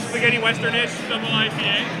I'd go the Spaghetti Western-ish double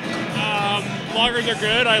IPA. Lagers are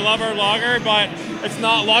good. I love our lager, but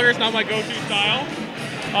lager's not my go-to style.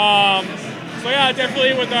 So yeah,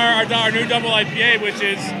 definitely with our new double IPA, which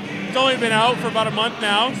it's only been out for about a month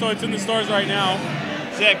now, so it's in the stores right now.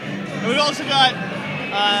 Sick. And we've also got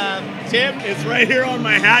Tim. It's right here on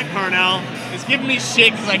my hat, Carnell. It's giving me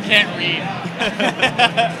shit because I can't read.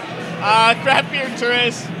 Craft Beer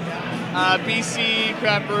Tourist, BC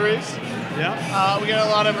Craft Breweries. Yeah. We got a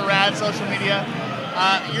lot of rad social media.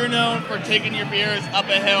 You're known for taking your beers up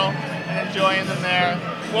a hill and enjoying them there.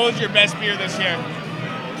 What was your best beer this year?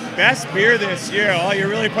 Best beer this year. Oh, you're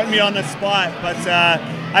really putting me on the spot. But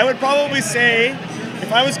I would probably say,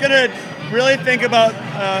 if I was going to really think about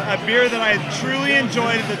a beer that I truly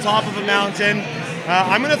enjoyed at the top of a mountain,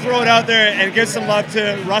 I'm going to throw it out there and give some love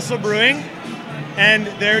to Russell Brewing and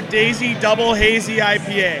their Daisy Double Hazy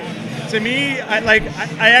IPA. To me,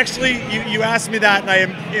 I actually, you asked me that, and I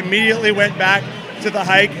immediately went back to the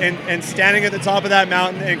hike and standing at the top of that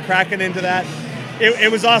mountain and cracking into that.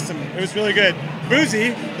 It was awesome. It was really good. Boozy.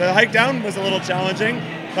 The hike down was a little challenging,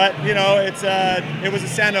 but you know, it was a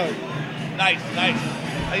standout. Nice.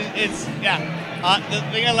 The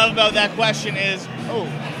thing I love about that question is,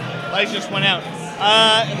 lights just went out.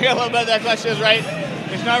 The thing I love about that question is, right,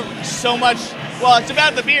 there's not so much, well, it's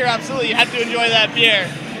about the beer, absolutely. You have to enjoy that beer,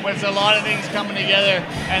 but it's a lot of things coming together,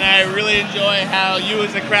 and I really enjoy how you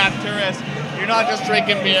as a craft tourist, you're not just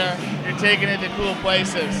drinking beer, you're taking it to cool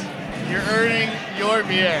places. You're earning your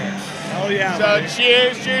beer. Oh yeah. So buddy.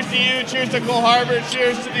 cheers to you, cheers to Cole Harbour,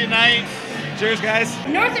 cheers to the night. Cheers, guys.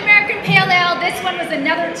 North American Pale Ale, this one was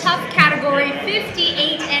another tough category.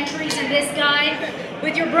 58 entries in this guy.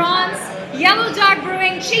 With your bronze, Yellow Dog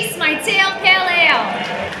Brewing Chase My Tail Pale Ale.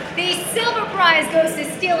 The silver prize goes to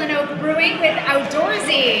Steel and Oak Brewing with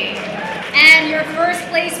Outdoorsy. And your first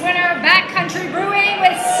place winner, Backcountry Brewing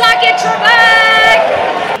with Suck It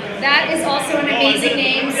Trebek. That is also an amazing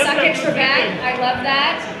name, Suck It Trebek. I love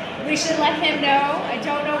that. We should let him know. I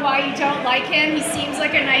don't know why you don't like him. He seems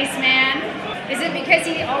like a nice man. Is it because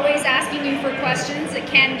he's always asking you for questions? It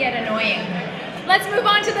can get annoying. Let's move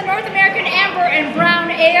on to the North American Amber and Brown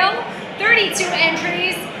Ale. 32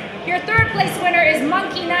 entries. Your third place winner is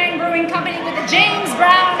Monkey 9 Brewing Company with the James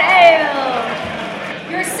Brown Ale.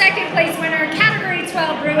 Your second place winner, Category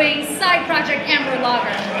 12 Brewing, Side Project Amber Lager.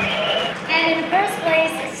 And in first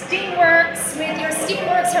place, Steamworks with your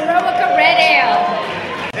Steamworks Heroica Red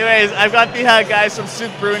Ale. Anyways, I've got the guys from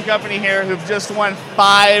Souk Brewing Company here who've just won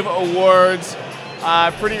 5 awards.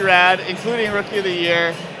 Pretty rad, including Rookie of the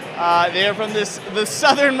Year. They are from the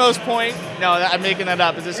southernmost point. No, I'm making that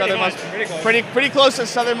up. It's the southernmost, pretty close to the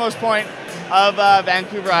southernmost point of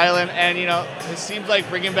Vancouver Island. And you know, it seems like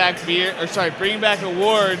bringing back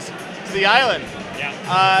awards to the island.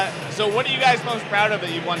 Yeah. So what are you guys most proud of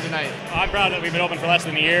that you've won tonight? I'm proud that we've been open for less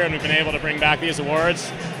than a year and we've been able to bring back these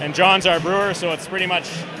awards. And John's our brewer, so it's pretty much,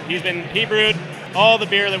 he brewed all the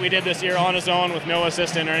beer that we did this year on his own with no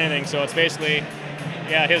assistant or anything. So it's basically,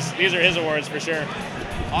 these are his awards for sure.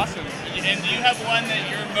 Awesome. And do you have one that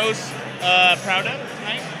you're most proud of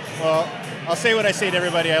tonight? Well, I'll say what I say to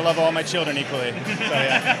everybody. I love all my children equally. So,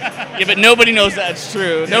 yeah. Yeah, but nobody knows that's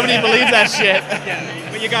true. Nobody believes that shit.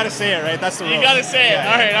 Yeah, but you got to say it, right? That's the rule. You got to say it.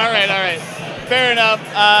 Yeah. All right. Fair enough.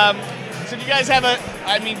 So do you guys have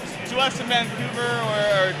to us in Vancouver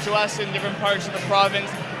or to us in different parts of the province,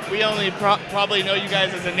 we only probably know you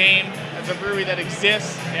guys as a name, as a brewery that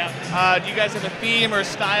exists. Yeah. Do you guys have a theme or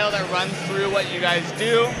style that runs through what you guys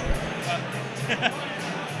do?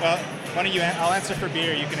 Well, why don't you? I'll answer for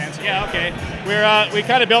beer. You can answer. Yeah, okay. We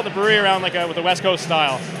kind of built the brewery around with the West Coast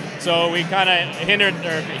style. So we kind of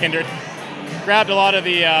grabbed a lot of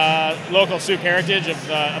the local Souk heritage of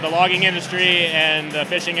the logging industry and the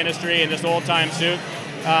fishing industry and just old time Souk.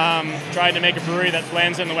 Tried to make a brewery that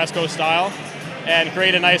blends in the West Coast style and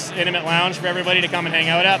create a nice intimate lounge for everybody to come and hang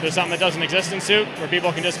out at. There's something that doesn't exist in Souk where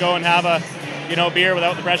people can just go and have a beer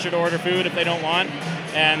without the pressure to order food if they don't want.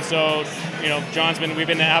 And so, we've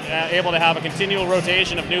been able to have a continual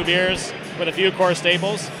rotation of new beers with a few core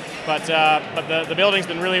staples. But the building's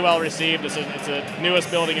been really well received. It's the newest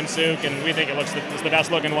building in Souk, and we think it's the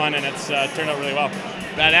best looking one, and it's turned out really well.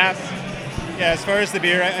 Badass. Yeah, as far as the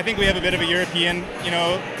beer, I think we have a bit of a European,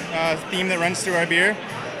 theme that runs through our beer.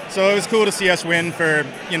 So it was cool to see us win for,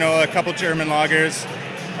 a couple German lagers,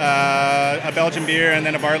 a Belgian beer, and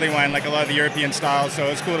then a barley wine, like a lot of the European styles. So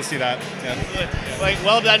it's cool to see that. Yeah.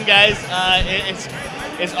 Well done, guys.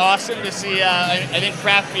 It's awesome to see. I think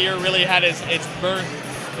craft beer really had its birth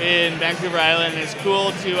in Vancouver Island. It's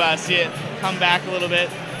cool to see it come back a little bit.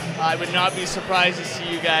 I would not be surprised to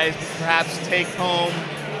see you guys perhaps take home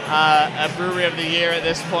a Brewery of the Year at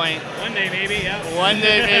this point. One day maybe, yeah. One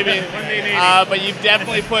day maybe. One day maybe. But you've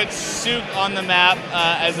definitely put Souk on the map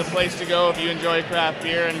as a place to go if you enjoy craft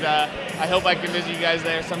beer, and I hope I can visit you guys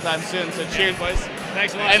there sometime soon. So cheers, boys.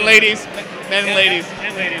 Thanks a lot. And ladies. Men and ladies.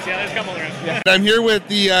 And ladies, yeah, there's a couple around. Yeah. I'm here with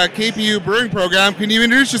the KPU Brewing Program. Can you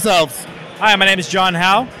introduce yourselves? Hi, my name is John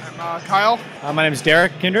Howe. I'm Kyle. My name is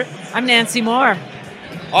Derek Kindred. I'm Nancy Moore.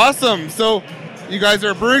 Awesome. So you guys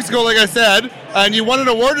are Brewing School, like I said, and you won an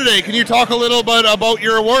award today. Can you talk a little bit about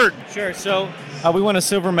your award? Sure. So we won a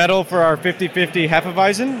silver medal for our 50-50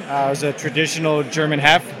 Hefeweizen. It was a traditional German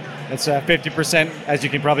Hef It's 50%, as you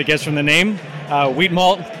can probably guess from the name, wheat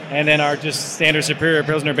malt, and then our just standard Superior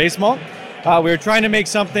Pilsner base malt. We were trying to make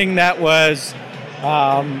something that was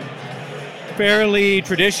fairly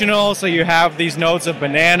traditional, so you have these notes of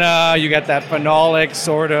banana, you get that phenolic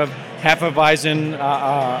sort of Hefeweizen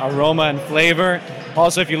aroma and flavor.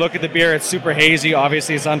 Also, if you look at the beer, it's super hazy.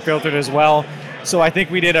 Obviously, it's unfiltered as well. So I think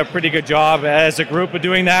we did a pretty good job as a group of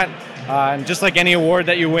doing that. And just like any award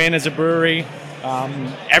that you win as a brewery,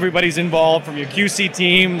 everybody's involved, from your QC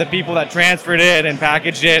team, the people that transferred it and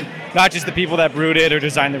packaged it, not just the people that brewed it or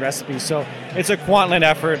designed the recipe. So it's a Kwantlen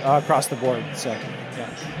effort across the board. So, yeah.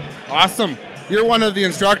 Awesome. You're one of the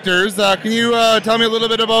instructors. Can you tell me a little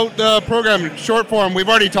bit about the program, short form? We've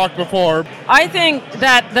already talked before. I think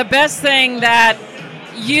that the best thing that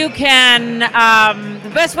you can, the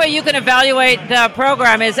best way you can evaluate the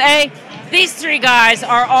program is these three guys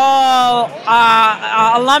are all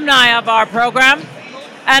alumni of our program,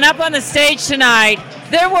 and up on the stage tonight,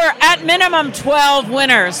 there were at minimum 12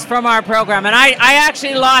 winners from our program, and I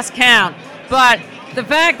actually lost count. But the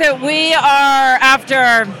fact that we are,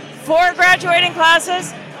 after 4 graduating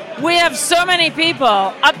classes, we have so many people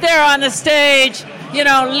up there on the stage,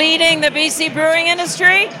 leading the BC brewing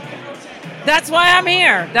industry. That's why I'm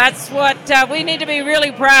here. That's what we need to be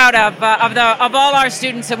really proud of all our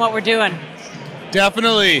students and what we're doing.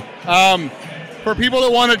 Definitely. For people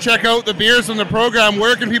that want to check out the beers from the program,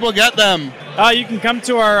 where can people get them? You can come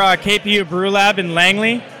to our KPU Brew Lab in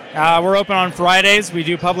Langley. We're open on Fridays. We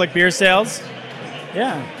do public beer sales.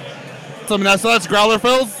 Yeah. So that's growler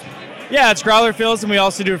fills? Yeah, it's growler fills, and we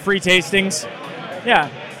also do free tastings. Yeah.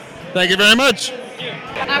 Thank you very much.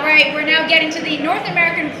 All right, we're now getting to the North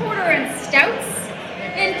American Porter and Stouts.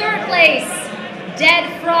 In third place,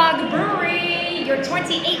 Dead Frog Brewery, your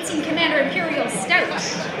 2018 Commander Imperial Stout.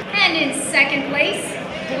 And in second place,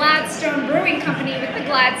 Gladstone Brewing Company with the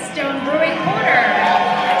Gladstone Brewing Porter.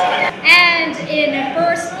 And in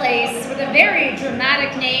first place, with a very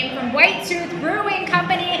dramatic name, from White Tooth Brewing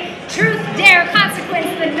Company, Truth, Dare, Consequence,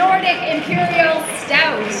 the Nordic Imperial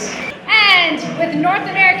Stout. And with North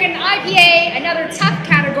American IPA, another tough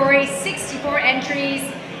category, 64 entries.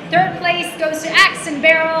 Third place goes to Axe and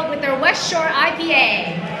Barrel with their West Shore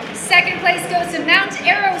IPA. Second place goes to Mount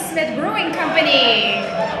Arrowsmith Brewing Company,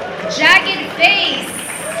 Jagged Face.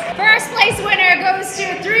 First place winner goes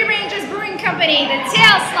to Three Rangers Brewing Company, the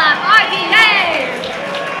Tail Slap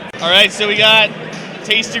IPA. All right, so we got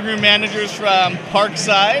tasting room managers from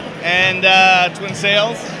Parkside and Twin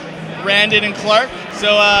Sails, Brandon and Clark.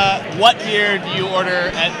 So what beer do you order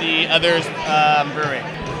at the Others brewery?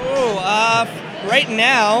 Right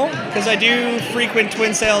now, because I do frequent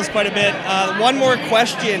Twin Sails quite a bit, One More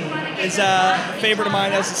Question is a favorite of mine.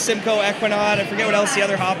 That's a Simcoe Equinaut. I forget what else the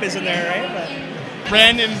other hop is in there, right? But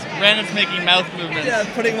Brandon's making mouth movements.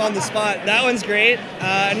 Yeah, putting him on the spot. That one's great.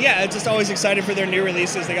 And yeah, just always excited for their new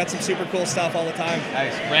releases. They got some super cool stuff all the time.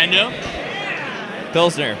 Nice. Brando?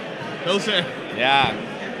 Pilsner. Yeah.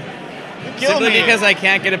 Simply because I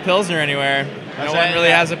can't get a Pilsner anywhere. No one really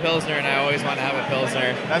has a Pilsner, and I always want to have a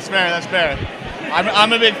Pilsner. That's fair.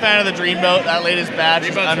 I'm a big fan of the Dreamboat. That latest batch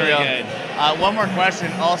is unreal. Really good. One More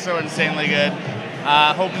Question, also insanely good.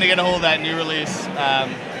 Hoping to get a hold of that new release.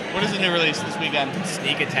 What is the new release this weekend?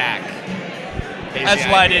 Sneak Attack. That's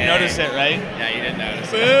why I didn't notice it, right? Yeah, you didn't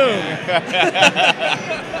notice Boom.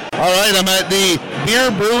 All right, I'm at the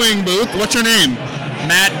beer brewing booth. What's your name?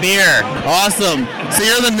 Matt Beer. Awesome. So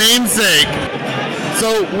you're the namesake.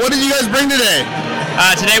 So what did you guys bring today?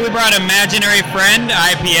 Today we brought Imaginary Friend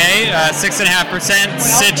IPA, 6.5%,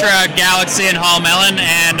 Citra, Galaxy, and Hall Melon,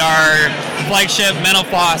 and our flagship Mental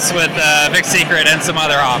Floss with Vic Secret and some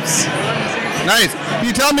other hops. Nice. Can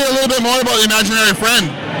you tell me a little bit more about the Imaginary Friend?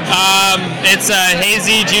 It's a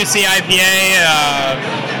hazy, juicy IPA.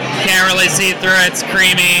 Can't really see through it. It's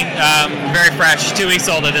creamy, very fresh. 2 weeks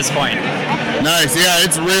old at this point. Nice. Yeah,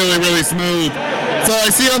 it's really, really smooth. So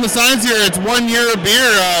I see on the signs here, it's 1 year of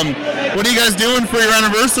beer. What are you guys doing for your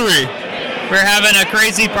anniversary? We're having a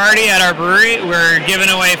crazy party at our brewery. We're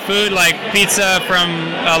giving away food like pizza from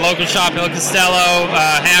a local shop, Il Castello,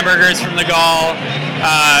 hamburgers from the Gall,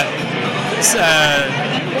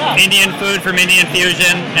 Indian food from Indian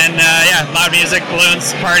Fusion, and loud music,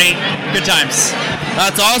 balloons, party, good times.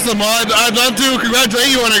 That's awesome. Well, I'd love to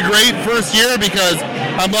congratulate you on a great first year because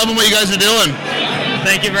I'm loving what you guys are doing.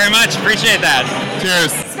 Thank you very much. Appreciate that.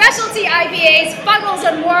 Cheers. Specialty IPAs, Fuggles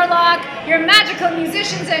and Warlock, your magical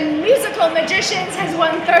musicians and musical magicians has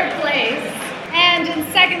won third place. And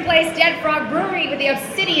in second place, Dead Frog Brewery with the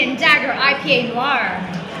Obsidian Dagger IPA Noir.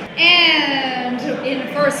 And in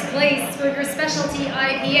first place for your specialty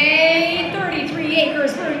IPA, 33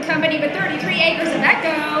 Acres Brewing Company with 33 acres of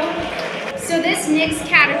Echo. So this next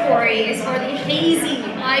category is for the Hazy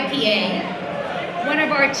IPA, one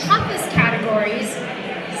of our toughest categories.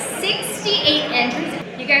 68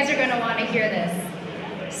 entries. You guys are going to want to hear this.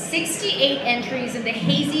 68 entries in the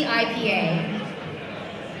Hazy IPA.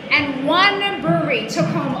 And one brewery took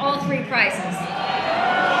home all 3 prizes.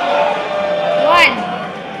 One.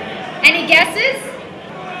 Any guesses?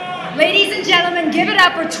 Ladies and gentlemen, give it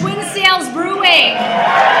up for Twin Sails Brewing.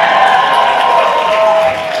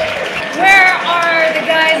 Where are the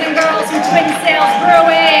guys and girls from Twin Sails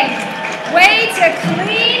Brewing? Way to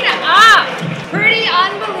clean up. Pretty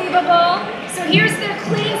unbelievable. So here's their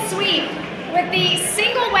clean sweep with the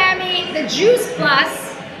single whammy, the Juice Plus,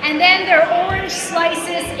 and then their orange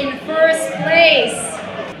slices in first place.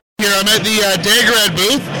 Here I'm at the Dagorad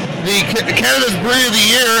booth, the Canada's Brewery of the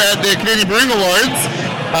Year at the Canadian Brewing Awards.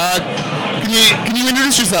 Can you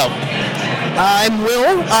introduce yourself? I'm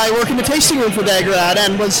Will. I work in the tasting room for Dagorad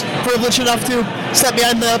and was privileged enough to step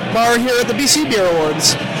behind the bar here at the BC Beer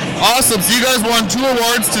Awards. Awesome. So you guys won 2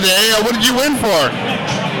 awards today. What did you win for?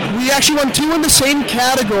 We actually won 2 in the same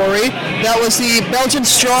category. That was the Belgian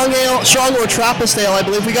Strong or Trappist Ale, I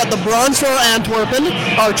believe. We got the bronze for our Antwerpen,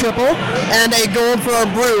 our triple, and a gold for our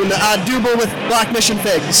Brune, double with Black Mission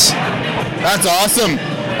figs. That's awesome.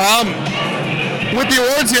 With the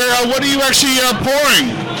awards here, what are you actually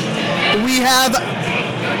pouring? We have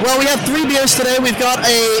 3 beers today. We've got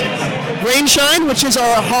a Rainshine, which is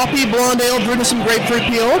our hoppy blonde ale brewed with some grapefruit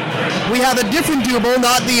peel. We have a different double,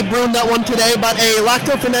 not the Brune that won today, but a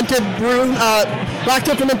lacto-fermented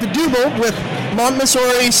double with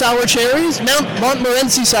Montmorency sour cherries,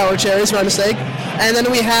 Montmorency sour cherries, my mistake. And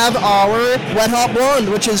then we have our Wet Hop Blonde,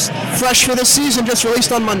 which is fresh for this season, just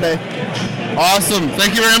released on Monday. Awesome.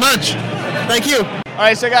 Thank you very much. Thank you. All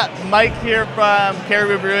right, so I got Mike here from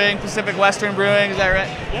Caribou Brewing, Pacific Western Brewing, is that right?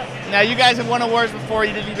 Yep. Now, you guys have won awards before.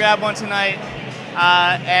 You didn't grab one tonight.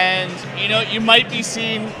 And, you might be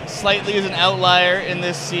seen slightly as an outlier in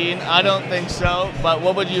this scene. I don't think so. But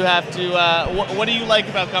what would you have to, what do you like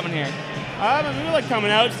about coming here? I really like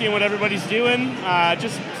coming out, seeing what everybody's doing,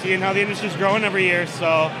 just seeing how the industry's growing every year.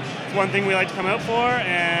 So it's one thing we like to come out for.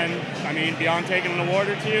 And, beyond taking an award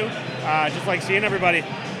or 2, just like seeing everybody.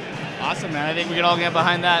 Awesome, man. I think we can all get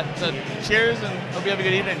behind that. So cheers, and hope you have a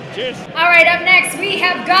good evening. Cheers. All right, up next we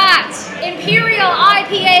have got Imperial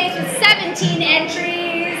IPAs with 17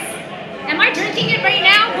 entries. Am I drinking it right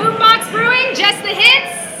now? Boombox Brewing, just the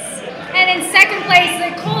hits. And in second place,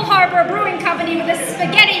 the Cole Harbor Brewing Company with a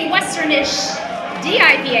Spaghetti Westernish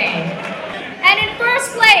DIPA. And in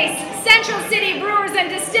first place, Central City Brewers and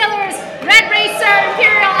Distillers Red Racer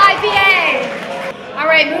Imperial IPA. All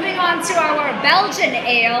right, moving on to our Belgian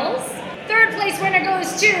ales. Third place winner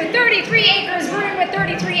goes to 33 Acres Brewing with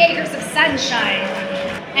 33 Acres of Sunshine.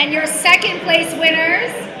 And your second place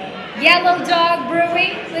winners, Yellow Dog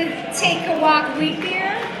Brewing with Take a Walk Wheat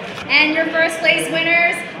Beer. And your first place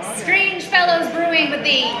winners, Strange Fellows Brewing with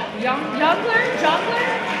the Jongler?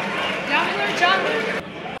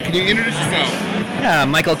 Can you introduce yourself? Yeah,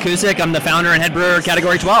 Michael Kusick. I'm the founder and head brewer,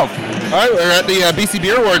 Category 12. All right, we're at the BC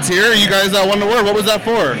Beer Awards here. You guys won an award. What was that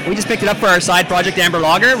for? We just picked it up for our side project, Amber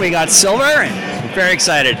Lager. We got silver, and we're very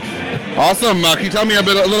excited. Awesome. Can you tell me a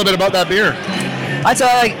little bit about that beer? That's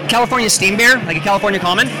a California steam beer, like a California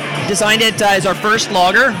Common. Designed it as our first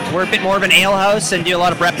lager. We're a bit more of an ale house and do a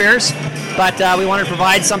lot of prep beers, but we wanted to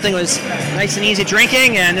provide something that was nice and easy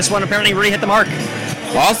drinking, and this one apparently really hit the mark.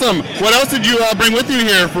 Awesome. What else did you bring with you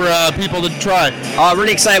here for people to try?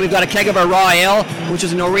 Really excited. We've got a keg of our raw ale, which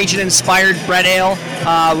is a Norwegian-inspired bread ale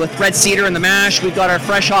with red cedar in the mash. We've got our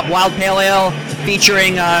fresh hop wild pale ale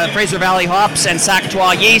featuring Fraser Valley hops and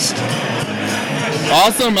Saskatoon yeast.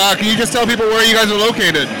 Awesome. Can you just tell people where you guys are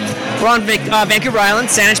located? We're on Vancouver Island,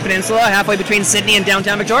 Saanich Peninsula, halfway between Sydney and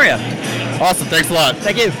downtown Victoria. Awesome. Thanks a lot.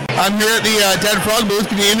 Thank you. I'm here at the Dead Frog booth.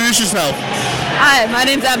 Can you introduce yourself? Hi, my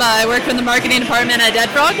name's Emma. I work in the marketing department at Dead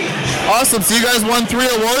Frog. Awesome. So you guys won 3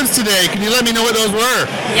 awards today. Can you let me know what those were?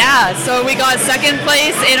 Yeah. So we got second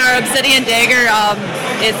place in our Obsidian Dagger.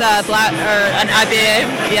 It's an IPA.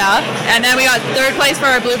 Yeah. And then we got third place for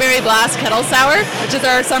our Blueberry Blast Kettle Sour, which is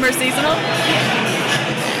our summer seasonal.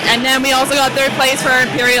 And then we also got third place for our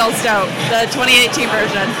Imperial Stout, the 2018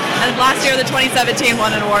 version. And last year, the 2017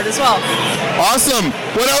 won an award as well. Awesome.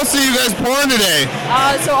 What else are you guys pouring today?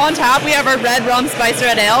 So on tap, we have our Red Rum Spiced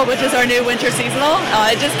Red Ale, which is our new winter seasonal.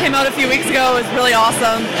 It just came out a few weeks ago. It was really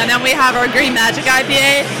awesome. And then we have our Green Magic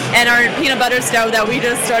IPA and our Peanut Butter Stout that we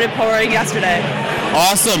just started pouring yesterday.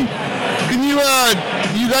 Awesome. Can you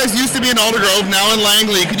guys used to be in Aldergrove, now in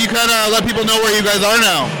Langley. Could you kind of let people know where you guys are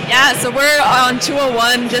now? Yeah, so we're on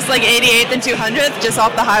 201, just like 88th and 200th, just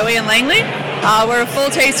off the highway in Langley. We're a full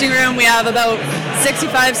tasting room. We have about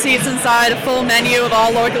 65 seats inside, a full menu of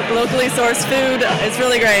all locally sourced food. It's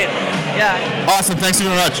really great. Yeah. Awesome. Thanks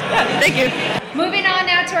very much. Yeah, thank you. Moving on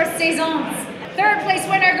now to our saisons. Third place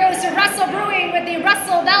winner goes to Russell Brewing with the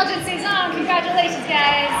Russell Belgian Saison. Congratulations,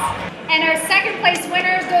 guys. And our second place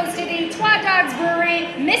winner goes to the Trois Dogs Brewery,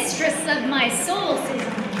 Mistress of My Soul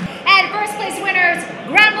Saison. And first place winners,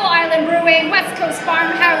 Granville Island Brewing, West Coast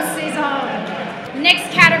Farmhouse Saison.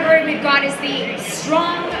 Next category we've got is the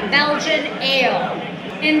Strong Belgian Ale.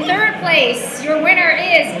 In third place, your winner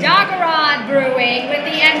is Daggerad Brewing with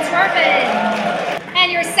the Antwerpen.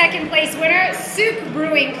 And your second place winner, Souk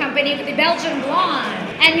Brewing Company with the Belgian Blonde.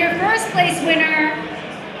 And your first place winner,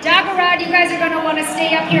 Daggerad, you guys are going to want to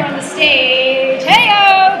stay up here on the stage.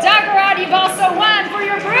 Hey-o, Daggerad, you've also won for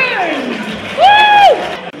your brew.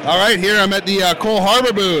 Woo! All right, here I'm at the Cole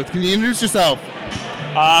Harbor booth. Can you introduce yourself?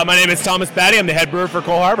 My name is Thomas Batty. I'm the head brewer for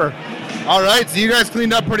Cole Harbor. All right, so you guys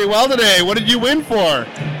cleaned up pretty well today. What did you win for?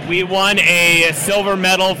 We won a silver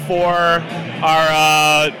medal for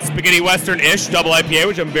our Spaghetti Western-ish double IPA,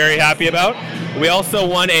 which I'm very happy about. We also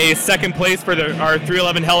won a second place for our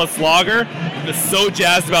 311 Hellas Lager. I'm so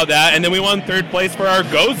jazzed about that. And then we won third place for our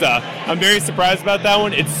Goza. I'm very surprised about that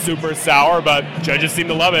one. It's super sour, but judges seem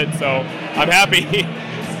to love it, so I'm happy.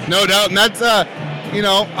 No doubt, and that's,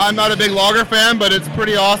 I'm not a big lager fan, but it's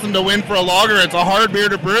pretty awesome to win for a lager. It's a hard beer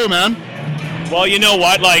to brew, man. Well, you know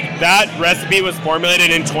what? Like, that recipe was formulated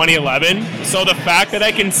in 2011, so the fact that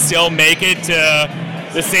I can still make it to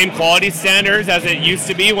the same quality standards as it used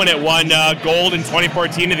to be when it won gold in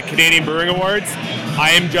 2014 at the Canadian Brewing Awards,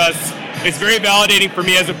 it's very validating for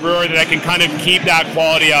me as a brewer that I can kind of keep that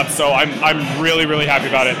quality up, so I'm really, really happy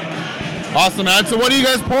about it. Awesome, man. So what are you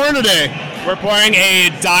guys pouring today? We're pouring a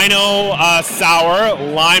Dino Sour,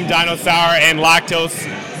 lime Dino Sour, and lactose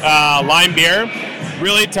lime beer.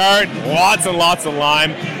 Really tart, lots and lots of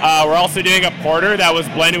lime. We're also doing a porter that was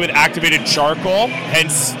blended with activated charcoal,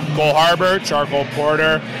 hence Cole Harbor, charcoal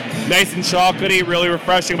porter. Nice and chocolatey, really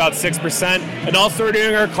refreshing, about 6%. And also we're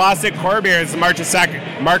doing our classic core beers, Market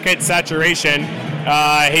Saturation,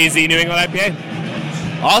 hazy New England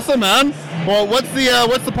IPA. Awesome, man. Well, what's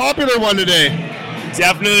the popular one today?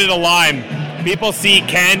 Definitely the lime. People see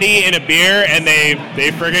candy in a beer and they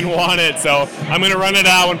friggin' want it, so I'm gonna run it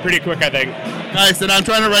out one pretty quick, I think. Nice, and I'm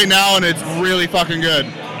trying it right now, and it's really fucking good.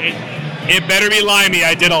 It better be limey.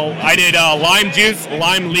 I did lime juice,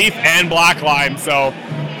 lime leaf, and black lime, so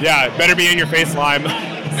yeah, it better be in your face lime.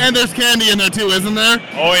 And there's candy in there too, isn't there?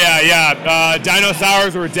 Oh yeah. Dino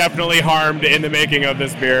Sours were definitely harmed in the making of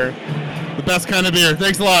this beer. The best kind of beer.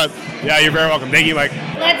 Thanks a lot. Yeah, you're very welcome. Thank you, Mike.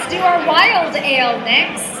 Let's do our wild ale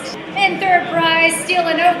next. In third prize, Steel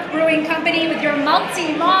and Oak Brewing Company with your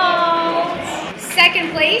multi malt.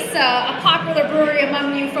 Second place, a popular brewery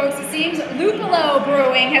among you folks, it seems, Lupolo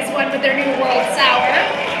Brewing has won with their new World Sour.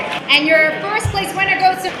 And your first place winner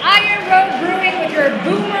goes to Iron Road Brewing with your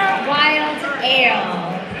Boomer Wild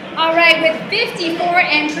Ale. All right, with 54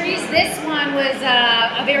 entries, this one was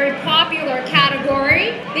a very popular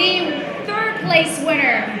category. The third place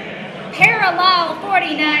winner, Parallel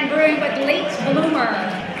 49 Brewing with Late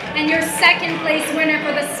Bloomer. And your second place winner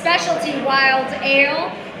for the Specialty Wild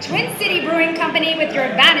Ale, Twin City Brewing Company with your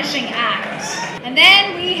Vanishing Act. And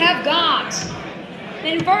then we have got,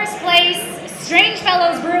 in first place, Strange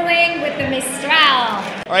Fellows Brewing with the Mistral.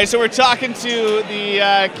 All right, so we're talking to the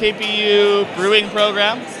KPU brewing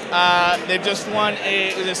program. They've just won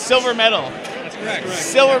a silver medal. That's correct.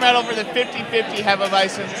 Silver medal for the 50-50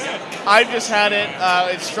 Hefeweizen. I've just had it.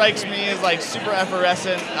 It strikes me as like super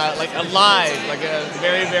effervescent, like alive, like a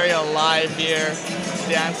very, very alive beer.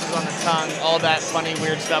 Dances on the tongue, all that funny,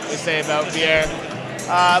 weird stuff they say about beer.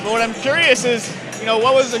 But what I'm curious is,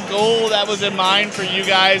 what was the goal that was in mind for you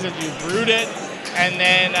guys as you brewed it, and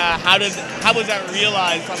then how was that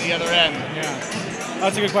realized on the other end? Yeah,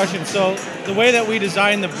 that's a good question. So the way that we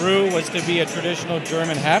designed the brew was to be a traditional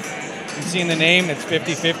German Hef. You've seen the name, it's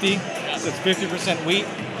 50-50. So it's 50% wheat,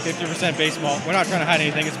 50% base malt. We're not trying to hide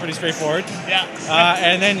anything, it's pretty straightforward. Yeah.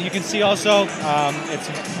 And then you can see also it's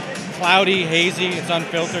cloudy, hazy, it's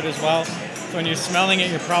unfiltered as well. So when you're smelling it,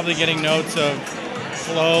 you're probably getting notes of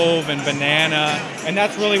clove and banana, and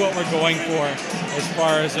that's really what we're going for as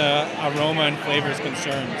far as aroma and flavor is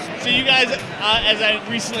concerned. So you guys, as I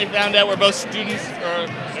recently found out, were both students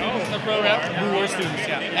in the program? We were students,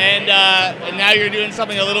 yeah. And now you're doing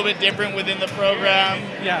something a little bit different within the program.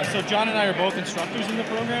 Yeah, so John and I are both instructors in the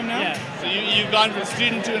program now. Yeah. So you've gone from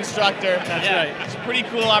student to instructor. That's right. It's a pretty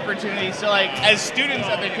cool opportunity. So like, as students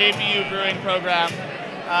at the KPU Brewing program,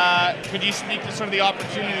 could you speak to sort of the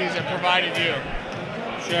opportunities it provided you?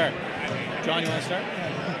 Sure. John, you want to start?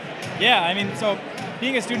 Yeah, I mean, so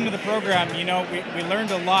being a student of the program, you know, we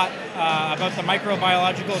learned a lot about the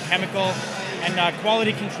microbiological, chemical, and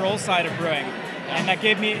quality control side of brewing. And that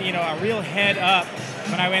gave me, you know, a real head up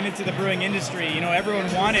when I went into the brewing industry. You know,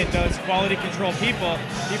 everyone wanted those quality control people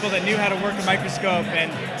that knew how to work a microscope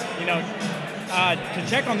and, you know, to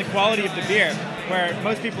check on the quality of the beer, where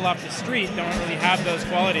most people off the street don't really have those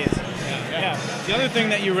qualities. Yeah. The other thing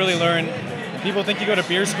that you really learn, people think you go to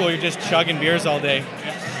beer school, you're just chugging beers all day.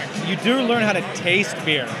 You do learn how to taste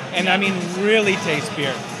beer, and I mean really taste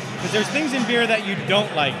beer. Because there's things in beer that you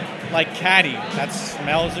don't like caddy, that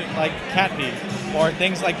smells like cat pee, or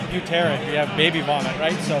things like butyric, you have baby vomit,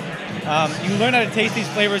 right? So you learn how to taste these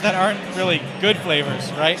flavors that aren't really good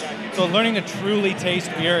flavors, right? So learning to truly taste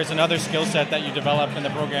beer is another skill set that you develop in the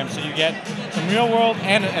program. So you get some real world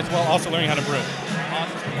and as well also learning how to brew.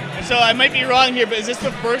 Awesome. And so I might be wrong here, but is this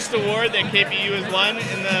the first award that KPU has won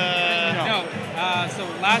in the... No. So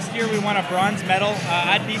last year we won a bronze medal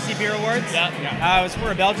at BC Beer Awards. Yeah. It was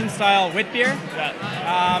for a Belgian-style wit beer.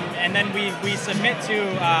 Yeah. And then we submit to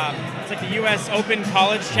it's like the U.S. Open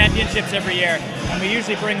College Championships every year, and we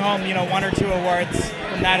usually bring home 1 or 2 awards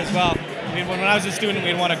from that as well. When I was a student,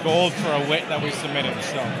 we'd won a gold for a wit that we submitted.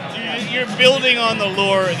 So you're building on the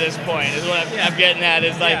lore at this point. Is what I'm getting at.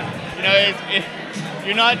 Is like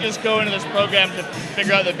you're not just going to this program to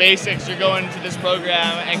figure out the basics. You're going to this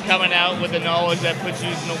program and coming out with the knowledge that puts you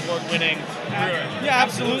as an award-winning brewer. Yeah,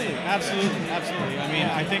 absolutely. I mean,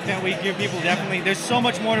 I think that we give people there's so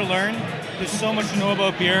much more to learn. There's so much to know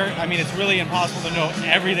about beer. I mean, it's really impossible to know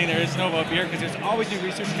everything there is to know about beer because there's always new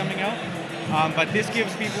research coming out. But this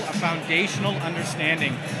gives people a foundational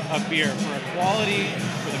understanding of beer for a quality,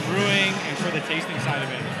 for the brewing, and for the tasting side of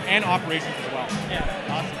it, and operations as well. Yeah,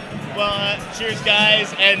 awesome. Well, cheers,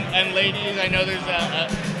 guys and ladies. I know there's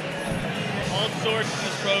all sorts in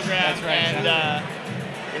this program. That's right. And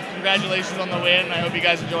congratulations on the win. I hope you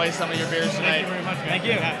guys enjoy some of your beers tonight. Thank you very much. Thank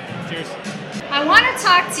you. Cheers. I want to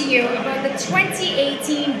talk to you about the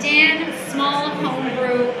 2018 Dan Small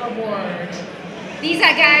Homebrew Award. These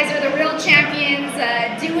guys are the real champions,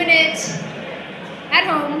 doing it at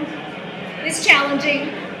home. It's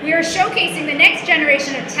challenging. We are showcasing the next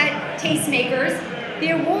generation of tastemakers.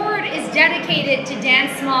 The award is dedicated to Dan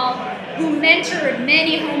Small, who mentored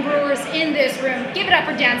many homebrewers in this room. Give it up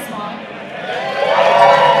for Dan Small.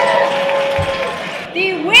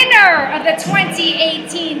 The winner of the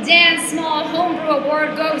 2018 Dan Small Homebrew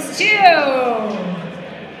Award goes to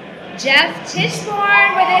Jeff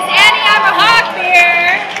Tichborne with his Annie I'm a Hawk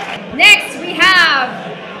beer. Next we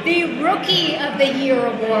have the Rookie of the Year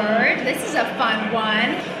Award. This is a fun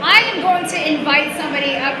one. I am going to invite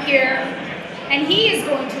somebody up here, and he is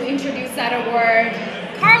going to introduce that award.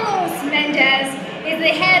 Carlos Mendez is the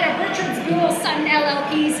head of Richards Gould Sutton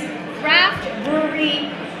LLP's Craft Brewery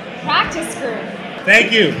Practice Group.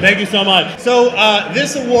 Thank you so much. So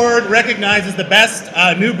this award recognizes the best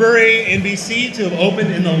new brewery in BC to have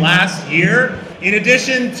opened in the last year. In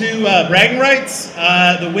addition to bragging rights,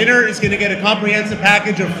 the winner is going to get a comprehensive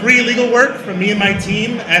package of free legal work from me and my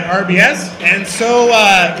team at RBS. And so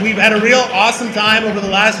we've had a real awesome time over the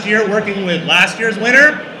last year working with last year's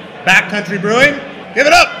winner, Backcountry Brewing. Give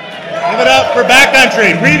it up! Give it up for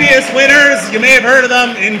Backcountry. Previous winners, you may have heard of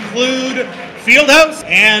them, include Fieldhouse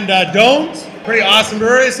and Don't. Pretty awesome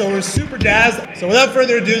brewery, so we're super jazzed. So without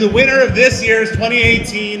further ado, the winner of this year's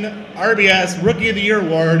 2018 RBS Rookie of the Year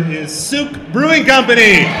Award is Souk Brewing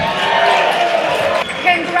Company.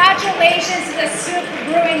 Congratulations to the Souk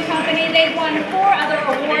Brewing Company. They've won 4 other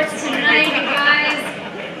awards tonight, you guys.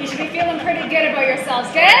 You should be feeling pretty good about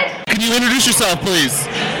yourselves. Good? Can you introduce yourself, please?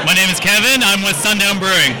 My name is Kevin. I'm with Sundown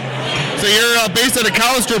Brewing. So you're based out of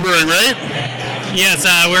Callister Brewing, right? Yes,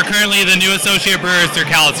 we're currently the new associate brewers through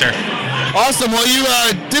Callister. Awesome. Well, you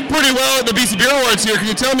did pretty well at the BC Beer Awards here. Can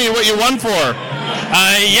you tell me what you won for?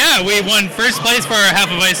 Yeah, we won first place for our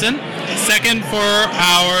Hefeweizen, second for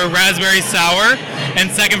our Raspberry Sour, and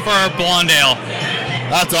second for our Blonde Ale.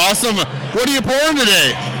 That's awesome. What are you pouring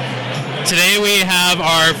today? Today we have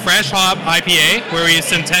our Fresh Hop IPA, where we use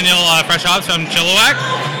Centennial fresh hops from Chilliwack,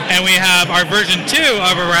 and we have our version 2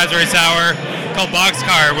 of our Raspberry Sour, called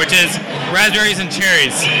Boxcar, which is raspberries and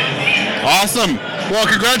cherries. Awesome. Well,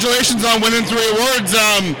 congratulations on winning 3 awards.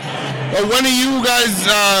 When are you guys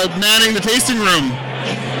manning the tasting room?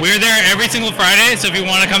 We're there every single Friday, so if you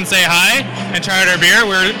want to come say hi and try out our beer,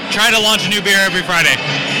 we're trying to launch a new beer every Friday.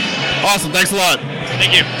 Awesome. Thanks a lot.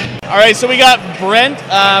 Thank you. All right, so we got Brent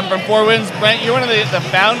from Four Winds. Brent, you're one of the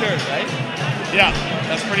founders, right? Yeah.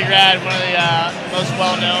 That's pretty rad. One of the most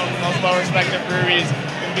well-known, most well-respected breweries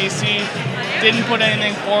in BC. Didn't put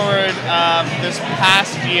anything forward this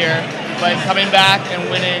past year, but coming back and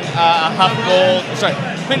winning a Huff Gold. Sorry,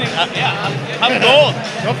 winning Huff Gold.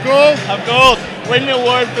 Huff Gold. Winning the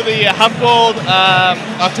award for the Huff Gold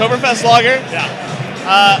Oktoberfest lager. Yeah.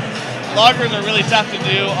 Lagers are really tough to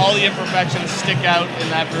do. All the imperfections stick out in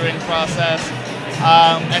that brewing process.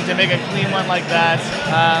 And to make a clean one like that,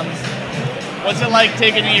 what's it like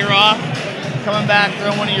taking a year off, coming back,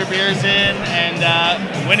 throwing one of your beers in, and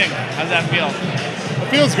winning? How's that feel? It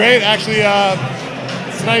feels great, actually.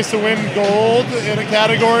 It's nice to win gold in a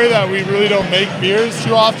category that we really don't make beers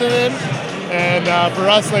too often in. And for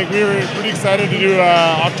us, like, we were pretty excited to do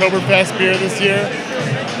Oktoberfest beer this year.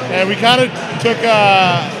 And we kind of took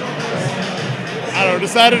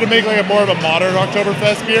decided to make like a more of a modern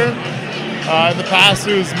Oktoberfest beer. In the past,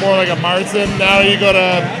 it was more like a Marzen. Now you go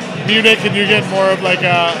to Munich and you get more of like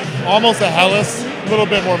almost a Helles, a little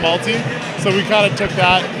bit more malty. So we kind of took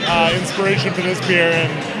that inspiration for this beer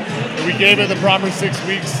and we gave it the proper 6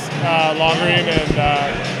 weeks lagering, and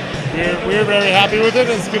we're very happy with it.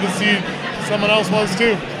 It's good to see someone else was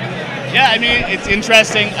too. Yeah, I mean, it's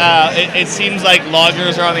interesting. It seems like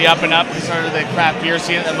lagers are on the up and up in sort of the craft beer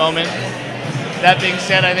scene at the moment. That being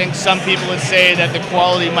said, I think some people would say that the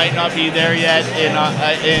quality might not be there yet in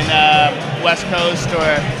West Coast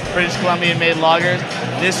or British Columbia-made lagers.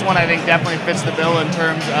 This one, I think, definitely fits the bill in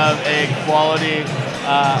terms of a quality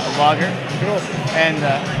lager. Cool. And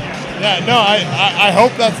I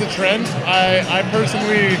hope that's the trend. I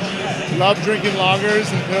personally love drinking lagers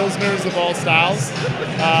and pilsners of all styles,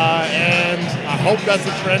 and I hope that's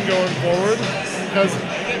a trend going forward, because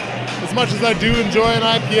as much as I do enjoy an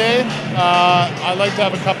IPA, I like to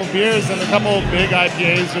have a couple beers, and a couple big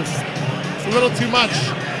IPAs it's a little too much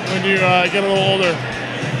when you get a little older.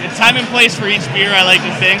 It's time and place for each beer, I like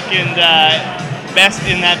to think, and best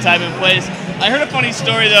in that time and place. I heard a funny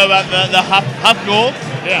story though about the Huff Gold.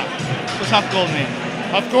 Yeah. What's Huff Gold mean?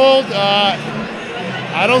 Huff Gold,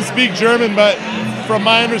 I don't speak German, but from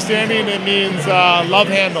my understanding, it means love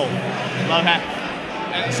handle.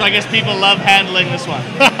 So I guess people love handling this one.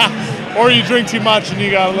 Or you drink too much and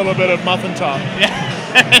you got a little bit of muffin top. Yeah.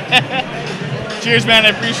 Cheers, man. I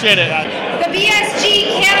appreciate it. The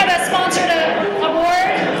BSG Canada sponsored an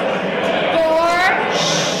award for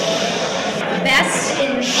Best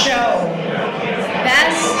in Show.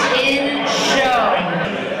 Best in Show.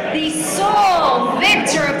 The sole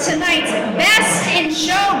victor of tonight's Best in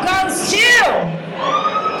Show goes to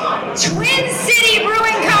Twin City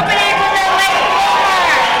Brewing Company from the Lake Floor.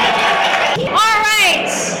 All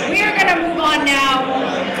right, we are going to move on now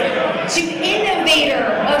to Innovator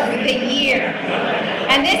of the Year.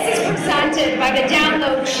 And this is presented by the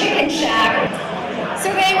Download Chicken Shack.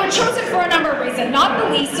 So they were chosen for a number of reasons, not the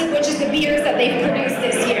least of which is the beers that they've produced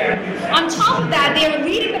this year. On top of that, they are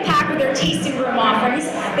leading the pack with their tasting room offerings.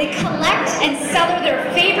 They collect and cellar their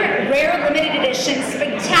favorite rare limited edition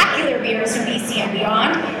spectacular beers from BC and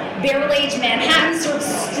beyond. Barrel-aged Manhattan served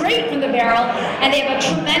straight from the barrel, and they have a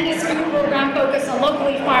tremendous food program focused on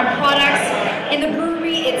locally farmed products. In the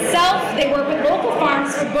brewery itself, they work with local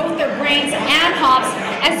farms for both their grains and hops,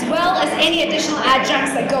 as well as any additional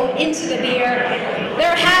adjuncts that go into the beer.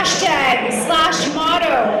 Their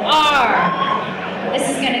hashtag/motto are, this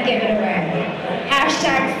is going to give it away,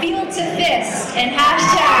 hashtag field to fist, and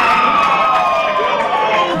hashtag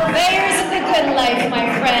purveyors of the good life, my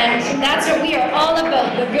friend. That's what we are all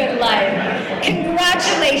about, the good life.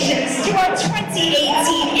 Congratulations to our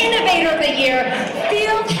 2018 Innovator of the Year,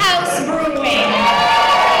 Fieldhouse Brewing.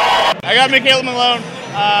 I got Michaela Malone,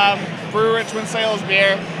 brewer at Twin Sails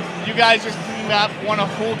Beer. You guys just cleaned up, won a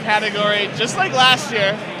whole category, just like last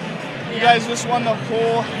year. You guys just won the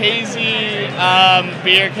whole hazy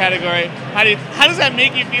beer category. How does that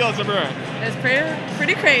make you feel as a brewer? It was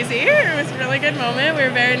pretty crazy. It was a really good moment. We were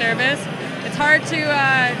very nervous. It's hard to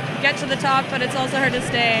get to the top, but it's also hard to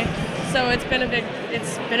stay. So it's been a big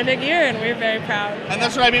year, and we're very proud. And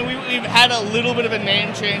that's right. I mean, we've had a little bit of a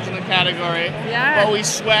name change in the category. Yeah. But you've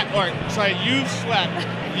swept.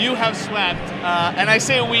 You have swept, and I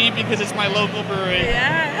say we because it's my local brewery.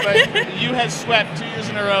 Yeah. But you have swept 2 years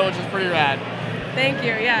in a row, which is pretty rad. Thank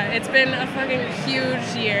you. Yeah, it's been a fucking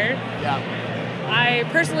huge year. Yeah. I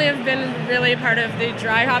personally have been really part of the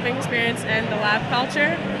dry hopping experience and the lab culture,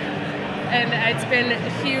 and it's been a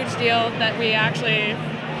huge deal that we actually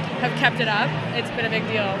have kept it up. It's been a big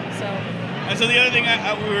deal. So. And so the other thing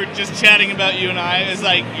we were just chatting about, you and I, is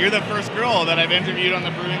like you're the first girl that I've interviewed on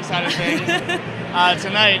the brewing side of things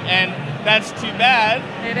tonight, and that's too bad.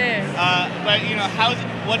 It is. But you know,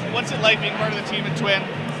 what's it like being part of the team at Twin?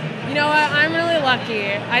 You know what? I'm really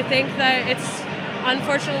lucky. I think that it's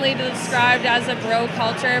unfortunately described as a bro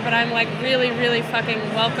culture, but I'm like really, really fucking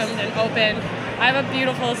welcomed and open. I have a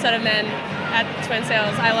beautiful set of men at Twin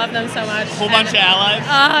Sales. I love them so much. Whole bunch of allies.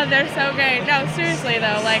 They're so great. No, seriously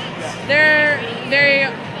though, like they're very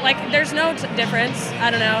like there's no difference.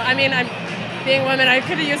 I don't know. I mean, being a woman, I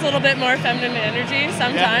could use a little bit more feminine energy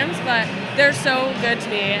sometimes, but they're so good to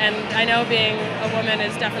me. And I know being a woman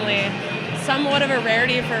is definitely somewhat of a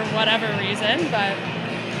rarity for whatever reason, but.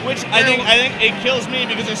 Which I think it kills me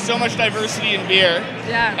because there's so much diversity in beer.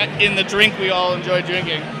 Yeah. In the drink we all enjoy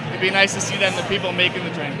drinking. It'd be nice to see that in the people making the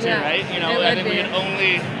drink too, right? You know, I think we can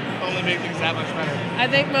only make things that much better. I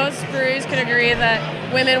think most breweries could agree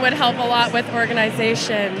that women would help a lot with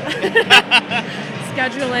organization,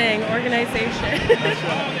 scheduling, organization. That's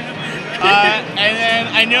right. And then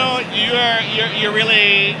I know you're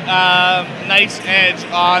really nice edge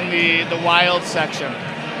on the wild section.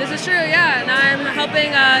 This is true, yeah, and I'm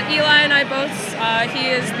helping Eli and I both. He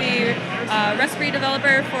is the recipe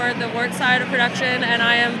developer for the wort side of production, and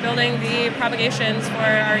I am building the propagations for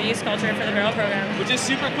our yeast culture for the barrel program. Which is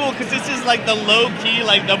super cool, because this is like the low-key,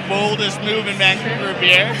 like the boldest move in Vancouver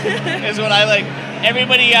beer, is what I like.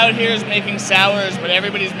 Everybody out here is making sours, but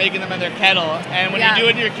everybody's making them in their kettle. And when you do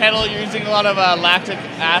it in your kettle, you're using a lot of lactic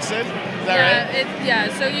acid, is that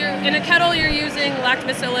right? So you're in a kettle, you're using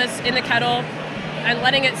lactobacillus in the kettle, and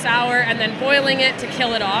letting it sour, and then boiling it to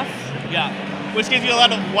kill it off. Yeah, which gives you a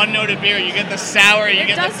lot of one-noted beer. You get the sour, you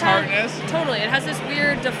get the tartness. Totally, it has this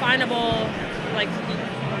weird, definable, like,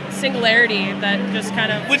 singularity that just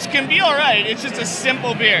kind of... Which can be all right. It's just a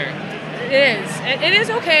simple beer. It is. It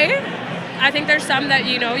is okay. I think there's some that,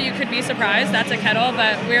 you know, you could be surprised. That's a kettle,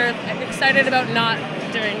 but we're excited about not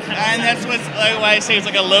doing kettle. And that's why I say it's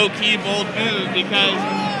like a low-key, bold move, because...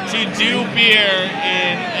 to do beer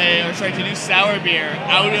to do sour beer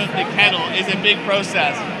out of the kettle is a big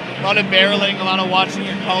process. A lot of barreling, a lot of watching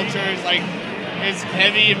your cultures, like it's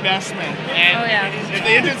heavy investment. And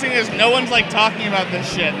the interesting thing is no one's like talking about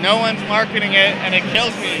this shit. No one's marketing it, and it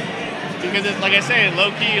kills me because it's like I say,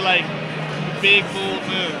 low key, like big bold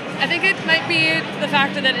move. I think it might be the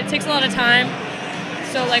fact that it takes a lot of time.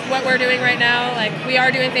 So like what we're doing right now, like we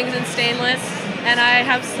are doing things in stainless. And I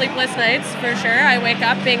have sleepless nights for sure. I wake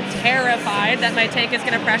up being terrified that my tank is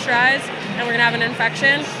going to pressurize and we're going to have an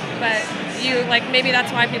infection. But maybe that's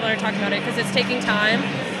why people are talking about it, because it's taking time.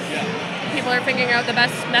 Yeah. People are figuring out the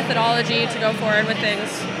best methodology to go forward with things.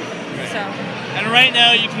 Right. So. And right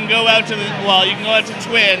now you can go out to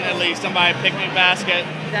Twin at least and buy a picnic basket.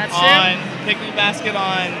 That's true. Picnic basket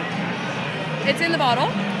on. It's in the bottle.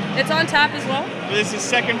 It's on tap as well. This is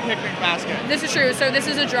second picnic basket. This is true. So this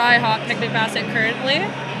is a dry hop picnic basket currently.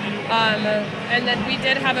 And then we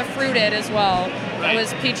did have a fruited as well. Right. It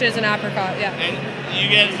was peaches and apricot, yeah. And you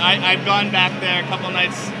get, I've gone back there a couple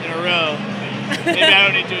nights in a row. Maybe I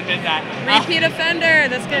don't need to admit that. Repeat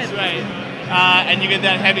offender, that's good. That's right. And you get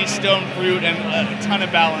that heavy stone fruit and a ton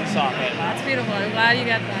of balance off it. That's beautiful. I'm glad you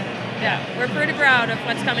get that. Yeah, we're pretty proud of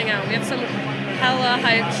what's coming out. We have some hella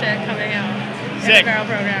hype shit coming out. Sick. In the barrel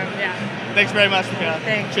program, yeah. Thanks very much, Michaela.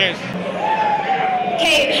 Thanks. Cheers.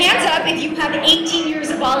 Okay, hands up if you have 18 years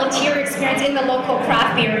of volunteer experience in the local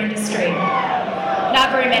craft beer industry. Not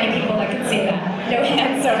very many people that can say that. No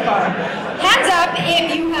hands so far. Hands up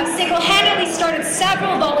if you have single-handedly started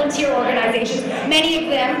several volunteer organizations, many of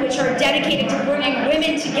them which are dedicated to bringing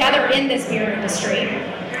women together in this beer industry.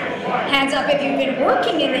 Hands up if you've been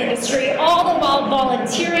working in the industry, all the while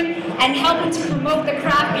volunteering and helping to promote the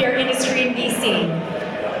craft beer industry in BC.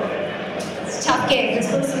 It's a tough gig. This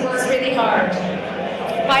person works really hard.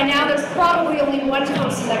 By now, there's probably only one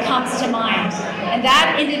person that comes to mind, and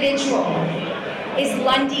that individual is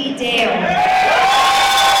Lundy Dale.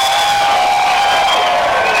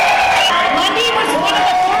 Lundy was one of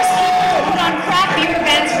the first people to put on craft beer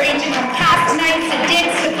events ranging from cast nights and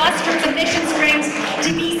digs to busters and mission springs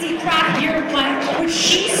to BC Craft Beer Month, which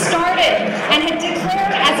she started and had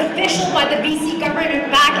declared as official by the BC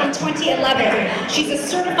government back in 2011. She's a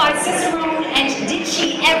certified Cicerone, and did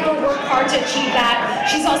she ever work hard to achieve that?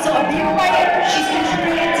 She's also a beer writer. She's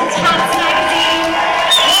contributed to Taps Magazine.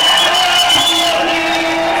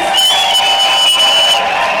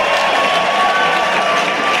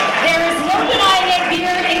 There is no denying it,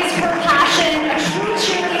 beer is her passion, a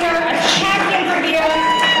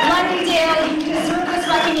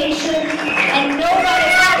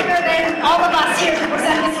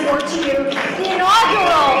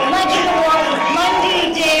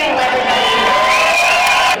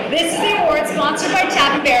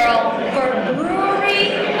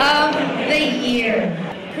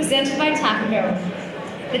presented by Taco Barrel.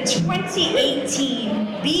 The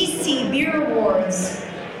 2018 BC Beer Awards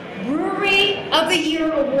Brewery of the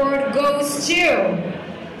Year Award goes to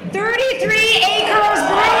 33 Acres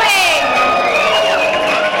Brewing!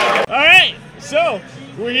 All right, so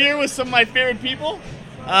we're here with some of my favorite people.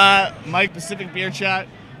 Mike, Pacific Beer Chat,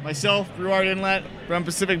 myself, Breward Inlet from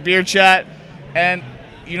Pacific Beer Chat, and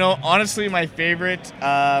you know, honestly, my favorite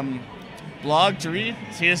blog to read,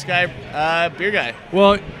 CS Guy, Beer Guy.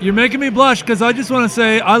 Well, you're making me blush because I just want to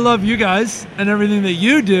say I love you guys and everything that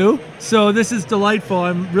you do. So this is delightful.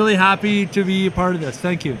 I'm really happy to be a part of this.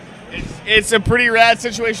 Thank you. It's a pretty rad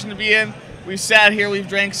situation to be in. We've sat here, we've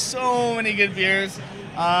drank so many good beers.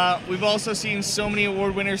 We've also seen so many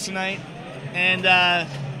award winners tonight, and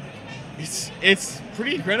it's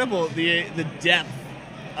pretty incredible the depth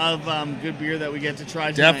of good beer that we get to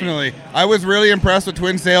try tonight. Definitely. I was really impressed with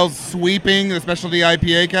Twin Sails sweeping the specialty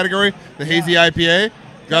IPA category, the hazy IPA.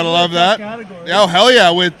 Gotta love that. Oh, hell yeah,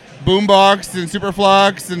 with Boombox and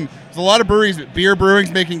Superflux, and there's a lot of breweries, Beer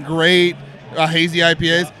Brewing's making great hazy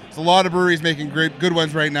IPAs. There's a lot of breweries making great, good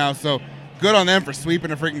ones right now, so good on them for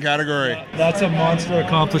sweeping a freaking category. That's a monster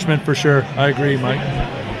accomplishment for sure. I agree,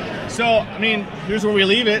 Mike. So, I mean, here's where we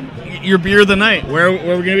leave it. Your beer of the night, where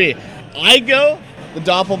we're going to be. I go the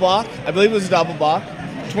Doppelbock. I believe it was a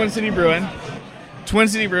Doppelbock. Twin City Brewing,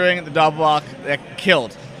 the Doppelbock, that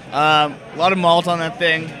killed. A lot of malt on that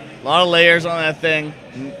thing, a lot of layers on that thing.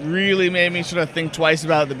 Really made me sort of think twice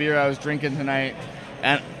about the beer I was drinking tonight.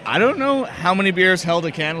 And I don't know how many beers held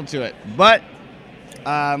a candle to it, but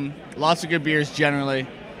lots of good beers generally.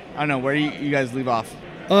 I don't know, where do you guys leave off?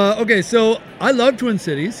 Okay, so I love Twin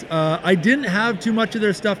Cities. I didn't have too much of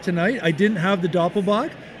their stuff tonight. I didn't have the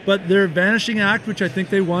Doppelbock, but their Vanishing Act, which I think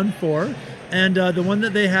they won for, and the one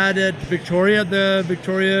that they had at Victoria, the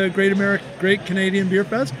Victoria Great Canadian Beer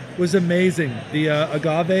Fest, was amazing. The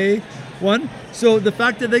Agave one. So the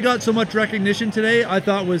fact that they got so much recognition today, I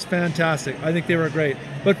thought was fantastic. I think they were great.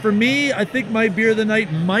 But for me, I think my beer of the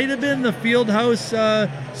night might have been the Fieldhouse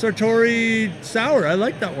Sartori Sour. I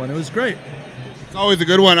liked that one. It was great. It's always a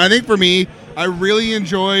good one. I think for me, I really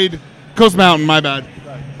enjoyed Coast Mountain, my bad.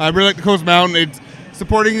 I really like the Coast Mountain. It's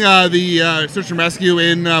supporting the search and rescue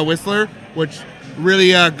in Whistler, which really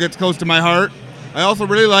gets close to my heart. I also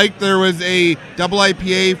really liked there was a double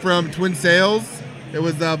IPA from Twin Sails. It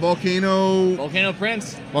was Volcano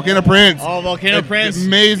Prince. Volcano Prince. Oh, Volcano Prince.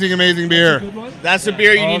 Amazing beer. That's a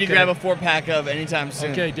beer you need to grab a 4-pack of anytime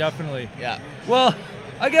soon. Okay, definitely. Yeah. Well,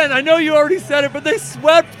 again, I know you already said it, but they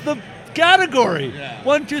swept the category. Yeah.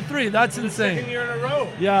 1, 2, 3. That's insane. Second year in a row.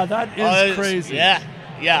 Yeah, that is crazy.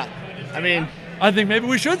 Yeah. I mean, I think maybe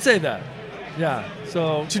we should say that. Yeah.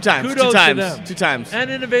 So two times. Kudos to them. 2 times. And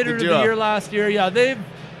Innovator of the Year last year. Yeah, they've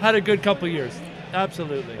had a good couple years.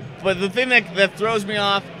 Absolutely. But the thing that throws me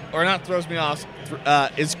off, or not throws me off,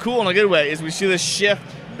 is cool in a good way, is we see this shift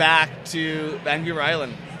back to Vancouver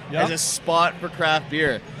Island as a spot for craft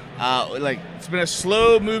beer. It's been a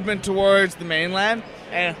slow movement towards the mainland,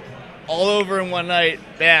 and all over in one night,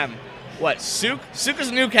 bam. What, Souk? Souk is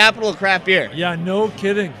the new capital of craft beer. Yeah, no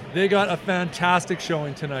kidding. They got a fantastic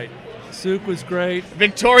showing tonight. Souk was great.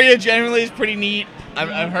 Victoria generally is pretty neat.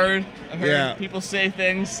 I've heard people say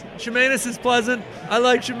things. Chemainus is pleasant. I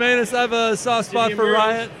like Chemainus. I have a soft spot for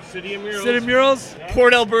Riot. City of Murals.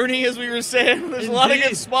 Port Alberni, as we were saying. There's a lot of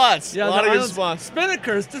good spots. Yeah, a lot of good spots.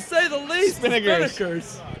 Spinnakers, to say the least.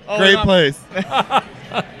 Spinnakers. Oh, great place.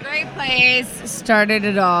 Great place. Started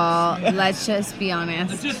it all. Let's just be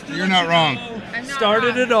honest. You're not wrong.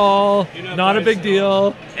 Started it all. Not a big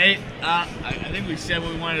deal. Hey, I think we said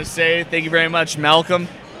what we wanted to say. Thank you very much, Malcolm,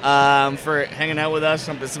 for hanging out with us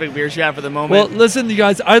on Pacific Beer Chat for the moment. Well, listen, you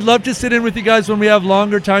guys, I'd love to sit in with you guys when we have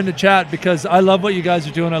longer time to chat because I love what you guys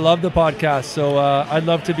are doing. I love the podcast, so I'd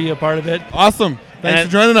love to be a part of it. Awesome. Thanks for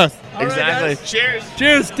joining us. Exactly. Right, cheers.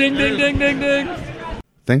 Cheers. Ding, ding, ding, ding, ding.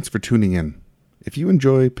 Thanks for tuning in. If you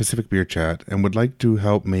enjoy Pacific Beer Chat and would like to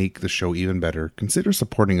help make the show even better, consider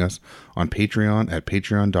supporting us on Patreon at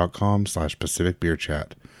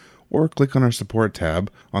patreon.com/PacificBeerChat, or click on our support tab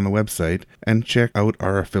on the website and check out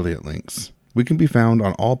our affiliate links. We can be found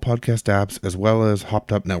on all podcast apps as well as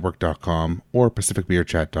hoppedupnetwork.com or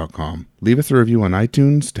pacificbeerchat.com. Leave us a review on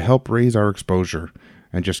iTunes to help raise our exposure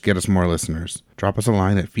and just get us more listeners. Drop us a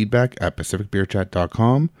line at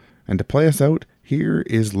feedback@pacificbeerchat.com, and to play us out, here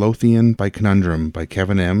is Lothian by Conundrum by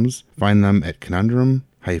Kevin Ems. Find them at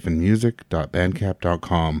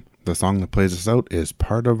conundrum-music.bandcamp.com. The song that plays us out is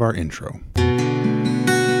part of our intro.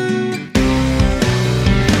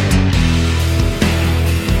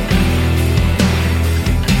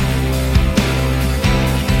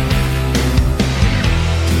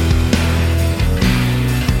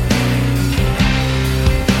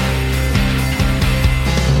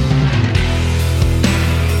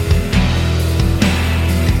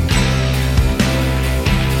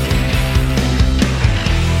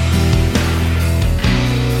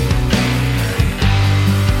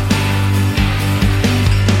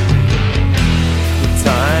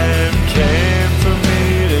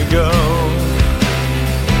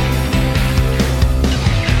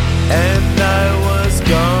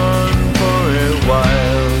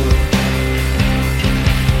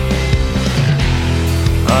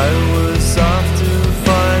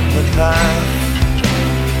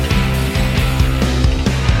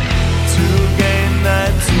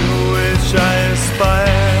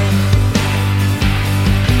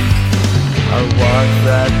 I walked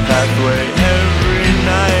that pathway every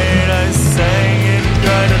night. I sang and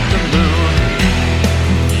cried at the moon.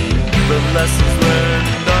 The lessons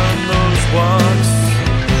learned on those walks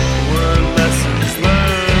were lessons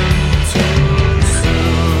learned too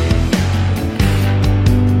soon.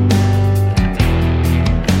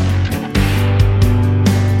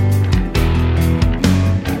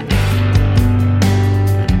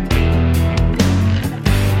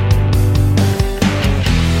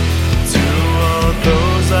 To all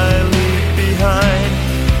those I leave behind,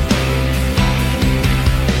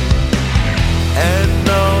 and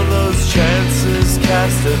all those chances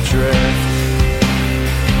cast adrift,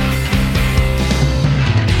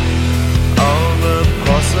 all the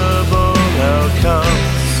possible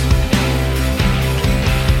outcomes,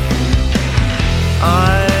 I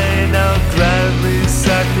now gladly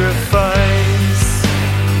sacrifice.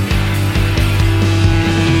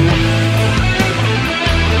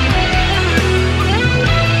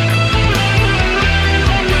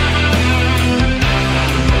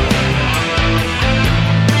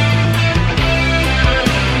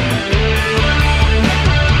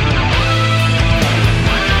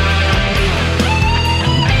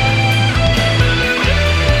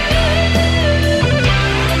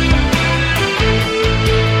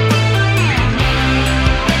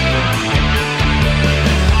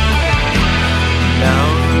 Now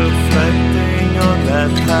reflecting on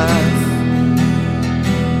that path,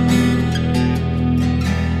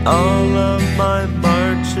 all of my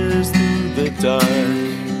marches through the dark,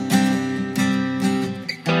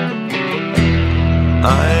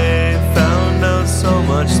 I found out so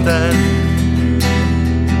much then,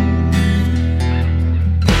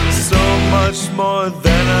 so much more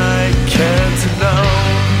than I care to know.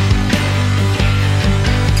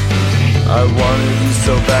 I wanted you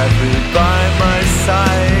so badly by my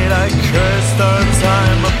side, I cursed our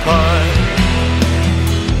time apart.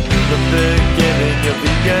 The beginning of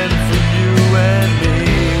the end for you and me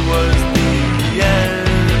was the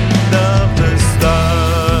end of the start.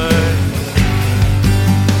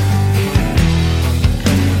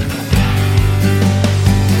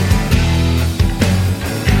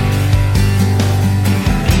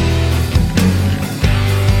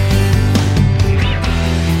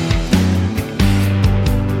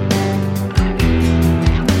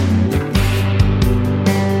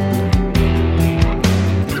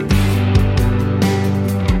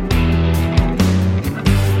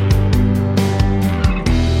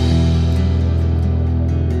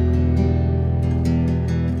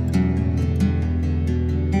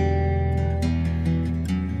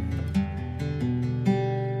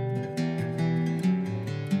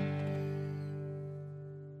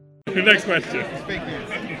 Next question.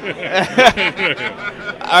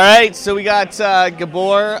 All right, so we got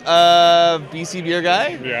Gabor, BC Beer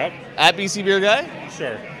Guy. Yeah. At BC Beer Guy.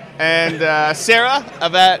 Sure. And Sarah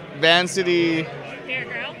of at Van City Beer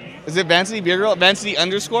Girl. Is it Van City Beer Girl? Van City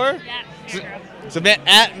underscore? Yeah. So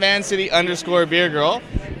at Van City underscore Beer Girl.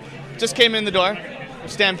 Just came in the door. We're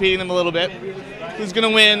stampeding them a little bit. Who's gonna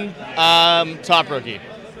win top rookie?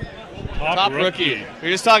 Top rookie. We were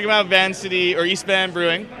just talking about Van City or East Van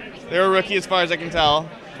Brewing. They're a rookie as far as I can tell.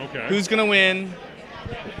 Okay. Who's going to win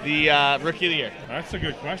the Rookie of the Year? That's a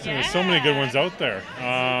good question. There's so many good ones out there.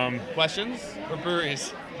 Questions or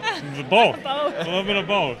breweries? Both. A little bit of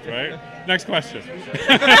both, right? Next question.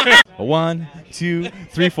 1, 2,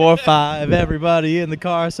 3, 4, 5. Everybody in the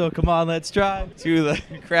car, so come on, let's drive to the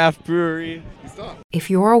craft brewery. If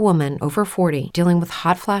you're a woman over 40 dealing with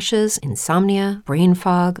hot flashes, insomnia, brain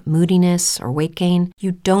fog, moodiness, or weight gain,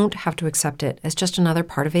 you don't have to accept it as just another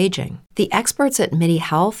part of aging. The experts at MIDI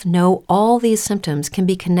Health know all these symptoms can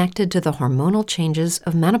be connected to the hormonal changes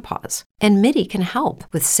of menopause. And MIDI can help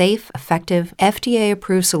with safe, effective,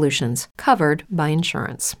 FDA-approved solutions covered by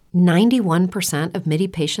insurance. 91% of MIDI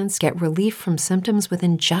patients get relief from symptoms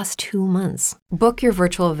within just 2 months. Book your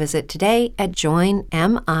virtual visit today at joinmidi.com.